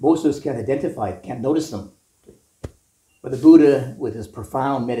most of us can't identify, can't notice them. But the Buddha, with his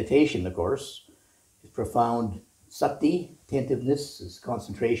profound meditation, of course, his profound sati, attentiveness, his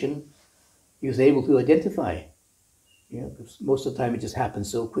concentration, he was able to identify. Because most of the time it just happens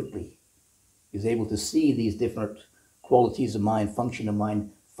so quickly. He was able to see these different qualities of mind,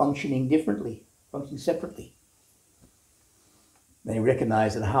 functioning differently, functioning separately. Then he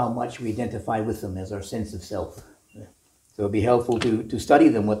recognized that how much we identify with them as our sense of self. So it'd be helpful to study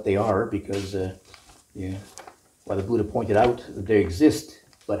them, what they are, because while the Buddha pointed out that they exist,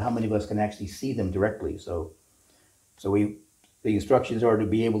 but how many of us can actually see them directly? So the instructions are to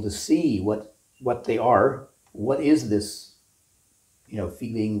be able to see what they are. What is this,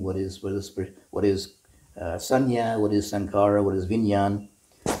 feeling? What is sanya? What is sankhara? What is vinyan?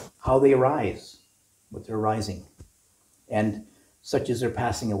 How they arise, what they're arising, and such as they're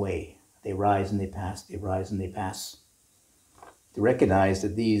passing away. They rise and they pass. They rise and they pass. To recognize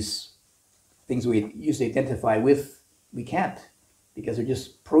that these things we usually identify with, we can't, because they're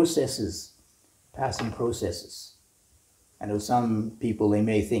just processes, passing processes. I know some people, they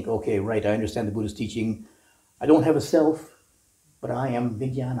may think, okay, right, I understand the Buddha's teaching. I don't have a self, but I am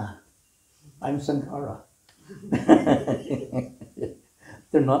vijnana. I'm sankhara.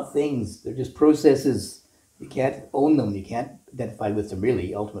 They're not things, they're just processes. You can't own them, you can't identify with them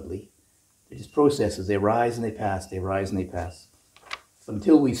really, ultimately. They're just processes, they rise and they pass, they rise and they pass. But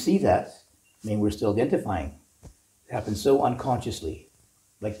until we see that, we're still identifying. It happens so unconsciously,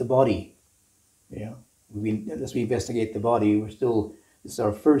 like the body. As we investigate the body, this is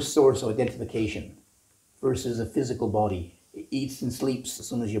our first source of identification. First is a physical body. It eats and sleeps as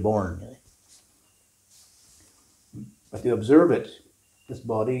soon as you're born. But to observe it, this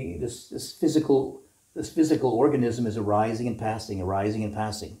body, this physical organism is arising and passing, arising and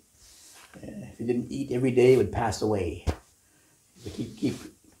passing. If you didn't eat every day, it would pass away. You keep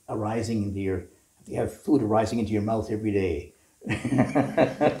arising into you have food arising into your mouth every day.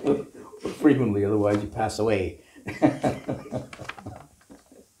 Frequently, otherwise you pass away.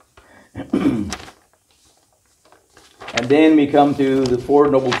 And then we come to the 4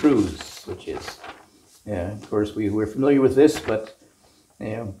 Noble Truths, which is, of course, we're familiar with this, but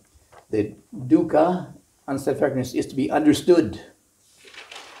the dukkha, unsatisfactoriness, is to be understood.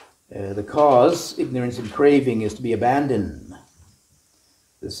 The cause, ignorance and craving, is to be abandoned.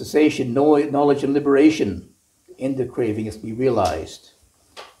 The cessation, knowledge and liberation, end of craving, is to be realized.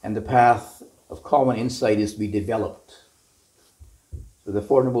 And the path of common insight is to be developed. So the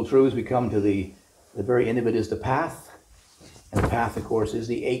 4 Noble Truths, we come to the very end of it is the path. And the path, of course, is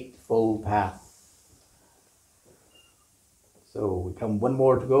the Eightfold Path. So we come one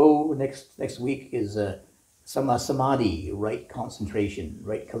more to go. Next week is samadhi, right concentration,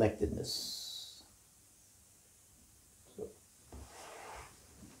 right collectedness.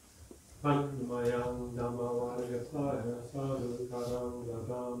 Anmayang Dhammavargataya Sadhukarang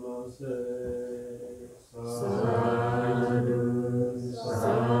Gagamase Sadhu,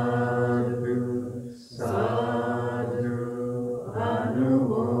 Sadhu, Sadhu,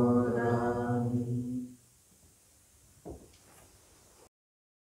 Anumodami.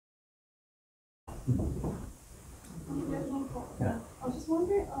 Yeah. I was just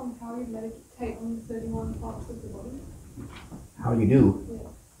wondering how you meditate on the 31 parts of the body. How you do? Yeah.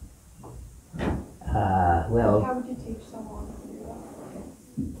 Well, How would you teach someone to do that?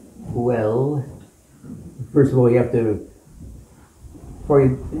 well, first of all, you have to,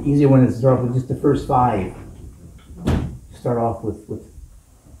 probably the easier one is to start off with just the first 5. Start off with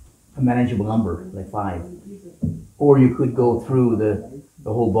a manageable number, like 5. Or you could go through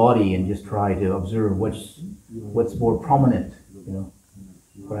the whole body and just try to observe what's more prominent,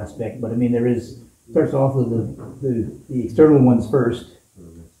 per aspect. But starts off with the external ones first.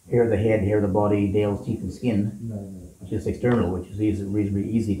 Hair of the head, hair of the body, nails, teeth, and skin, which is external, which is reasonably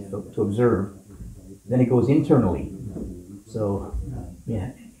easy to observe. Then it goes internally. So,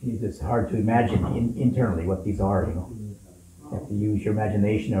 it's hard to imagine internally what these are, you know. You have to use your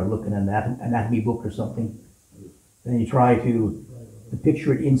imagination or look in an anatomy book or something. Then you try to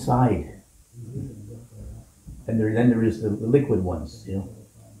picture it inside. And then there is the liquid ones, you know,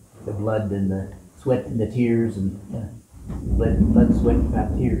 the blood and the sweat and the tears and blood, sweat, and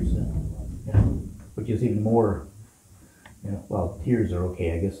fat tears, you know, which is even more, you know, well, tears are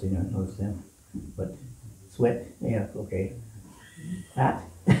okay, I guess, you know, notice them, but sweat, yeah, okay. Fat,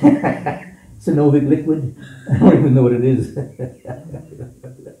 synovic liquid, I don't even know what it is.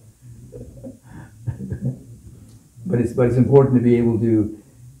 But it's important to be able to,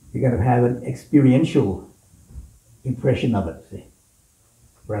 you gotta have an experiential impression of it, see,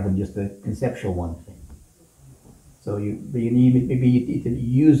 rather than just a conceptual one. See. So you need maybe to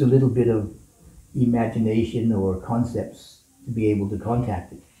use a little bit of imagination or concepts to be able to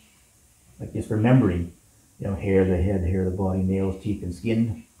contact it, like just remembering, you know, hair, the head, hair, the body, nails, teeth, and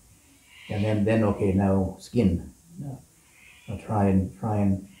skin, and then okay, now skin. Now try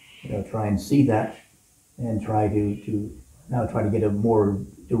and see that, and try to get a more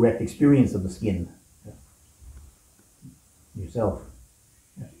direct experience of the skin yourself,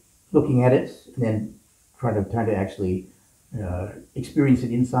 looking at it, and then try to actually experience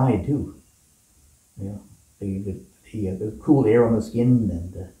it inside too. You know, the cool air on the skin,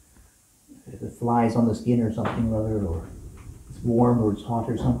 and the flies on the skin or something or other, or it's warm or it's hot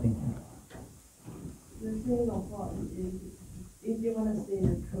or something. The thing of what is, if you want to see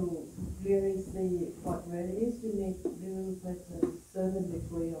the truth, really see what really is, you need to do with a certain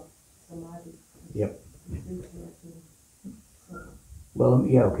degree of samadhi. Yep. So, Well,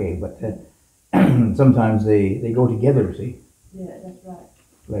 yeah, okay, but sometimes they go together. See. yeah, that's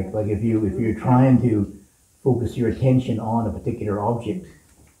right. Like if you're trying to focus your attention on a particular object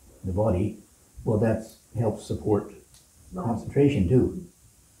in the body, well, that helps support concentration too.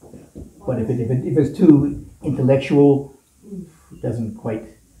 But if it's too intellectual, it doesn't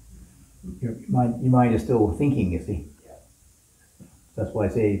quite. Your mind is still thinking. You see. That's why I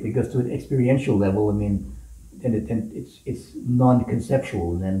say if it goes to an experiential level, I mean, then it's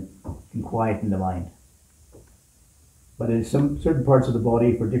non-conceptual, and then can quieten the mind. But in some certain parts of the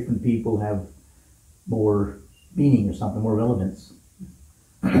body, for different people, have more meaning or something, more relevance.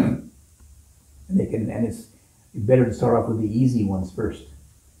 And it's better to start off with the easy ones first.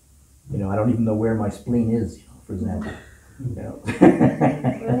 You know, I don't even know where my spleen is, you know, for example. You know. Well,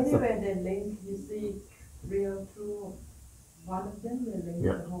 anyway, they link, you see real true, one of them, they link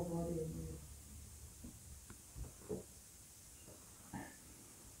the whole body.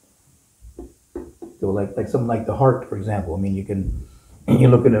 So like something like the heart, for example. I mean, you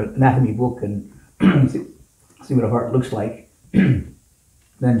look at an anatomy book and see what a heart looks like,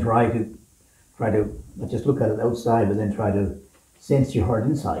 then try to not just look at it outside, but then try to sense your heart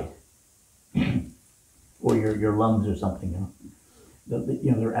inside, or your lungs or something. You know,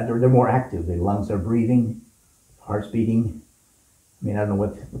 they're more active. The lungs are breathing, heart's beating. I mean, I don't know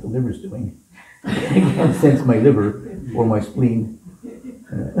what the liver's doing. I can't sense my liver or my spleen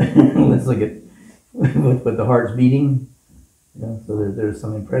unless I get. But the heart's beating, you know, so there's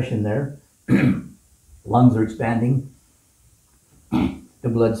some impression there. Lungs are expanding. The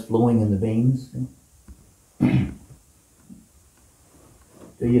blood's flowing in the veins.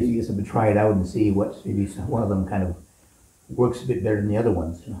 So you just have to try it out and see what maybe one of them kind of works a bit better than the other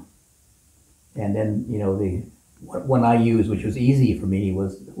ones. You know? And then, you know, the one I used, which was easy for me,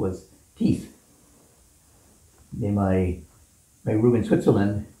 was teeth. In my room in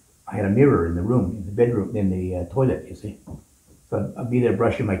Switzerland, I had a mirror in the room, in the bedroom, in the toilet, you see. So I'd be there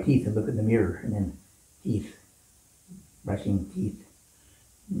brushing my teeth and look in the mirror, and then teeth, brushing teeth.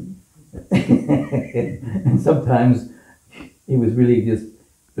 And sometimes it was really just,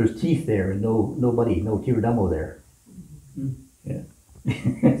 there's teeth there and no Tiradamo there. Yeah.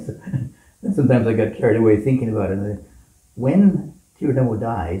 And sometimes I got carried away thinking about it. And when Tiradamo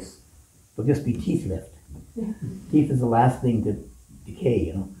dies, there'll just be teeth left. Teeth is the last thing to decay,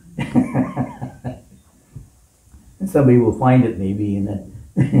 you know. And somebody will find it maybe, and then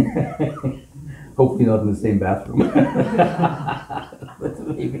hopefully not in the same bathroom. But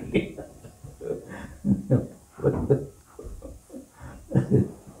maybe.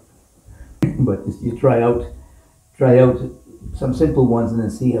 But just you try out some simple ones, and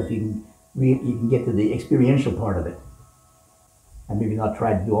then see if you can get to the experiential part of it, and maybe not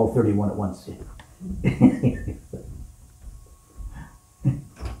try to do all 31 at once.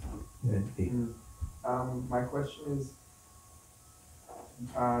 My question is,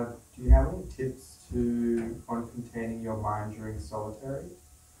 do you have any tips on containing your mind during solitary?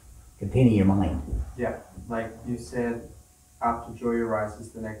 Containing your mind. Yeah, like you said, after joy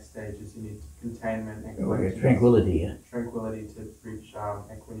arises, the next stage is you need containment and Tranquility, yeah. tranquility to reach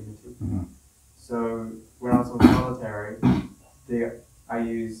equanimity. Mhm. So when I was on solitary, I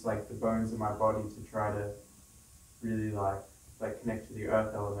use like the bones of my body to try to really like connect to the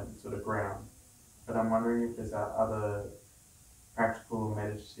earth element, sort of ground. But I'm wondering if there's other practical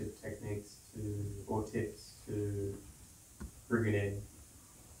meditative techniques or tips to bring it in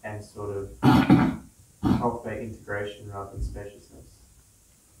and sort of cultivate integration rather than spaciousness.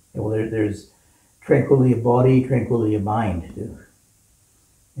 Yeah, well, there's tranquility of body, tranquility of mind too.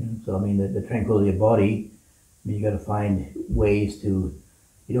 You know, so I mean, the tranquility of body, I mean, you got to find ways to,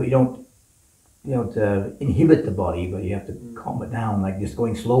 you don't inhibit the body, but you have to calm it down, like just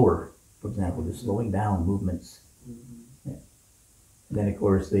going slower, for example, just slowing down movements. Yeah. And then, of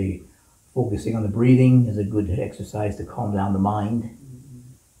course, the focusing on the breathing is a good exercise to calm down the mind.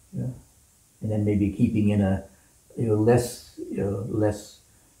 Yeah. And then maybe keeping in a less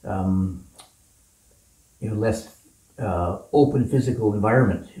open physical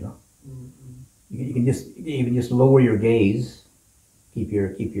environment. You know, you can just even just lower your gaze, keep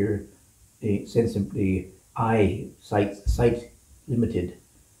your sense of the sight limited,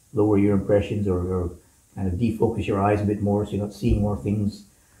 lower your impressions or kind of defocus your eyes a bit more so you're not seeing more things.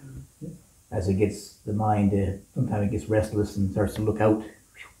 As it gets the mind, sometimes it gets restless and starts to look out,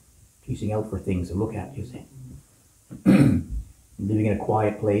 chasing out for things to look at, you see. Living in a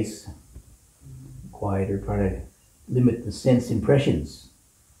quiet place, quiet, or try to limit the sense impressions.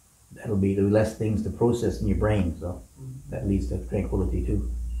 There'll be less things to process in your brain, so that leads to tranquility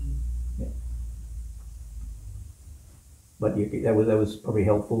too. Yeah. But that was probably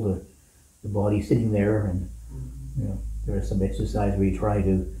helpful to the body sitting there, and you know, there is some exercise where you try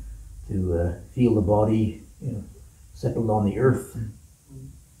to feel the body, you know, settled on the earth.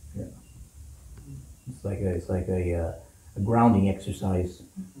 Yeah. It's like a grounding exercise.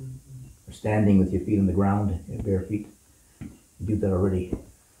 Or standing with your feet on the ground, your bare feet. You do that already.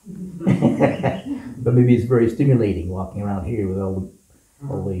 But maybe it's very stimulating walking around here with all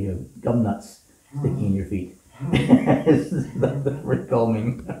the gum nuts sticking in your feet. It's very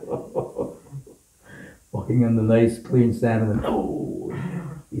calming. Walking on the nice clean sand and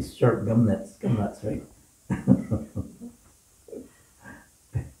then these sharp gum nuts, right?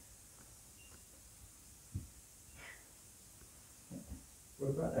 What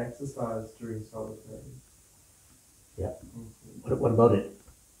about exercise during solitary? Yeah. What about it?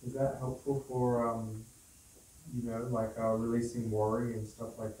 Is that helpful for like releasing worry and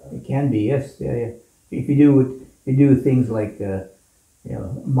stuff like that? It can be, yes, yeah. If you do things like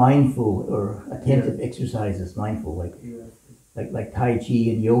mindful or attentive exercises, mindful like Tai Chi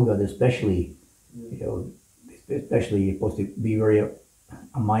and yoga, especially, especially you're supposed to be very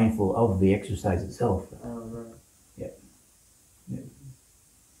mindful of the exercise itself. Right. Yeah.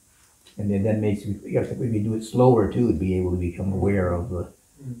 And then that makes you, if you do it slower too, to be able to become aware of the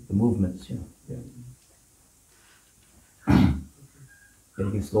movements, you know. Yeah. Then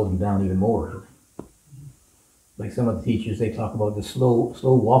you can slow them down even more. Like some of the teachers, they talk about the slow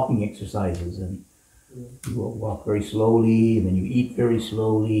walking exercises, and you walk very slowly, and then you eat very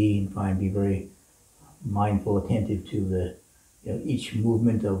slowly, and try and be very mindful, attentive to each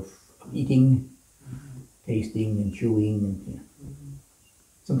movement of eating, tasting, and chewing, and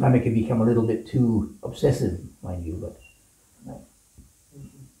sometimes it can become a little bit too obsessive, mind you, but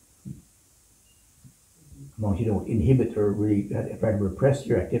as long as you don't inhibit or really try to repress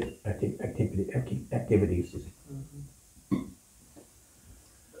your activities.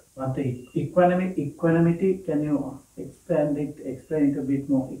 But the equanimity, can you explain it a bit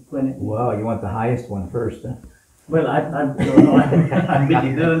more? Equanimity. Wow, you want the highest one first, huh? Well, I don't know. I'm a bit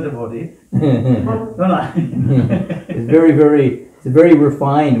ignorant about it. It's a very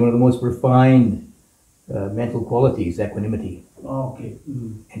refined, one of the most refined mental qualities, equanimity. Okay.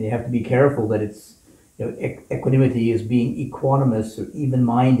 And you have to be careful that it's, equanimity is being equanimous or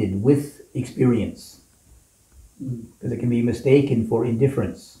even-minded with experience. Because it can be mistaken for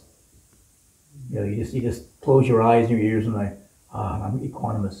indifference. You just close your eyes and your ears and I'm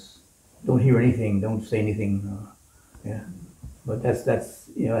equanimous. Don't hear anything, don't say anything. But that's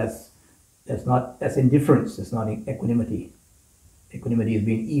indifference, that's not equanimity. Equanimity is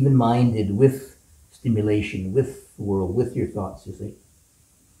being even-minded with stimulation, with the world, with your thoughts, you see.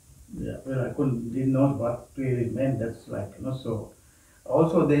 Yeah, well, I didn't know what really meant. That's like, so.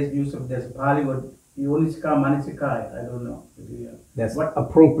 Also, there's Pali word, Yonisika, Manisikai, I don't know. That's what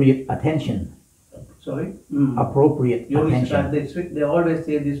appropriate attention. Sorry? Appropriate attention. They always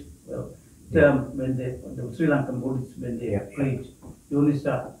say this term when the Sri Lankan Buddhists, when they preach,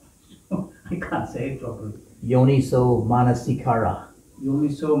 Yonisika. I can't say it properly. Yoniso manasikara.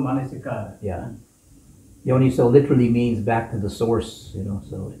 Yoniso manasikara. Yeah. Yoniso literally means back to the source,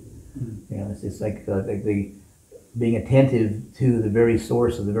 so, it's like the being attentive to the very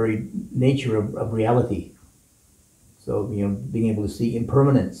source of the very nature of reality. So, being able to see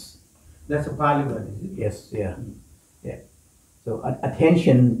impermanence. That's a Pali word, is it? Yes, yeah. Yeah. So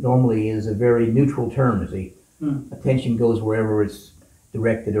attention normally is a very neutral term, you see. Attention goes wherever it's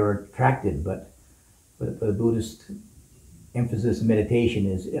directed or attracted, but the Buddhist emphasis in meditation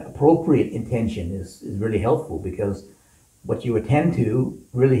is appropriate intention is really helpful, because what you attend to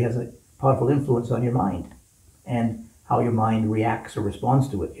really has a powerful influence on your mind and how your mind reacts or responds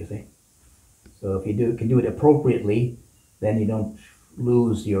to it, you see. So if you can do it appropriately, then you don't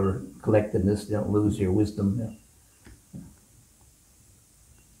lose your collectedness, you don't lose your wisdom.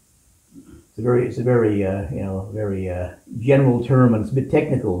 It's a very very general term, and it's a bit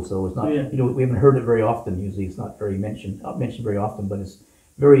technical, so it's not, we haven't heard it very often. Usually it's not mentioned very often, but it's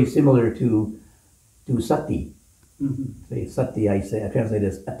very similar to sati. Say sati, I translate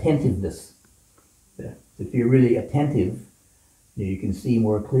as attentiveness. Yeah. So if you're really attentive, you can see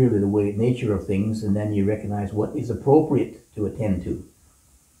more clearly the nature of things, and then you recognize what is appropriate to attend to.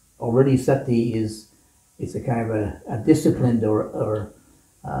 Already sati it's a kind of a disciplined or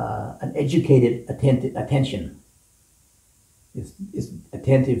an educated attention. It's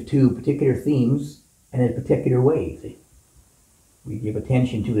attentive to particular themes and in a particular way. See? We give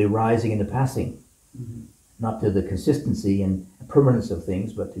attention to the arising and the passing, not to the consistency and permanence of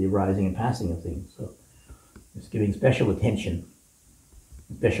things, but to the arising and passing of things. So it's giving special attention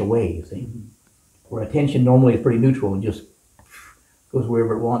in special way, you see. Where attention normally is pretty neutral and just goes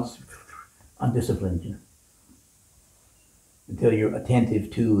wherever it wants, undisciplined, until you're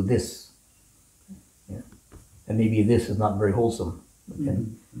attentive to this. Yeah. And maybe this is not very wholesome. Okay.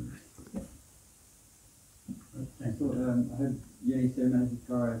 I heard Yoniso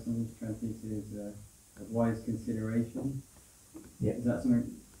manasikara sometimes translated as a wise consideration. Yeah. Is that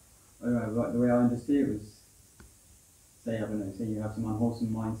something, I don't know, like the way I understood it was, say you have some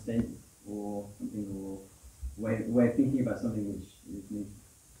unwholesome mind state or something, or way of thinking about something which is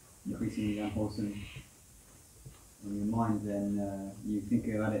increasingly unwholesome in your mind, then you think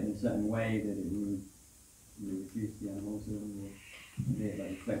about it in a certain way that it would reduce the unwholesome, or like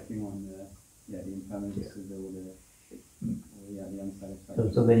reflecting on the impermanence of the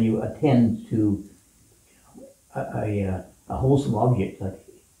unsatisfaction. So then you attend to a wholesome object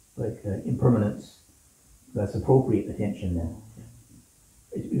like impermanence. That's appropriate attention then.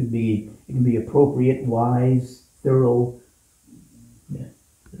 It can be appropriate, wise, thorough. Yeah.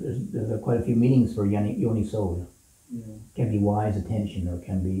 There's quite a few meanings for yoniso. Yeah. It can be wise attention, or it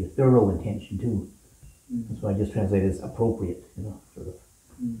can be thorough attention too. That's why I just translate it as appropriate, sort of.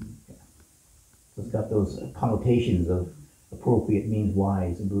 Yeah. So it's got those connotations of appropriate means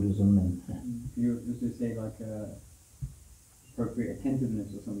wise in Buddhism, and You just say like appropriate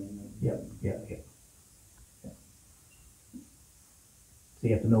attentiveness or something. yeah. So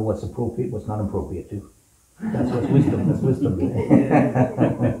you have to know what's appropriate, what's not appropriate too. That's what's wisdom. That's wisdom.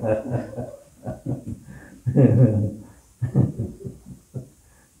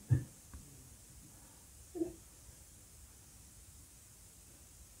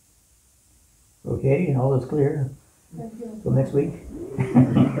 Okay, all is clear. Thank you. Till next week.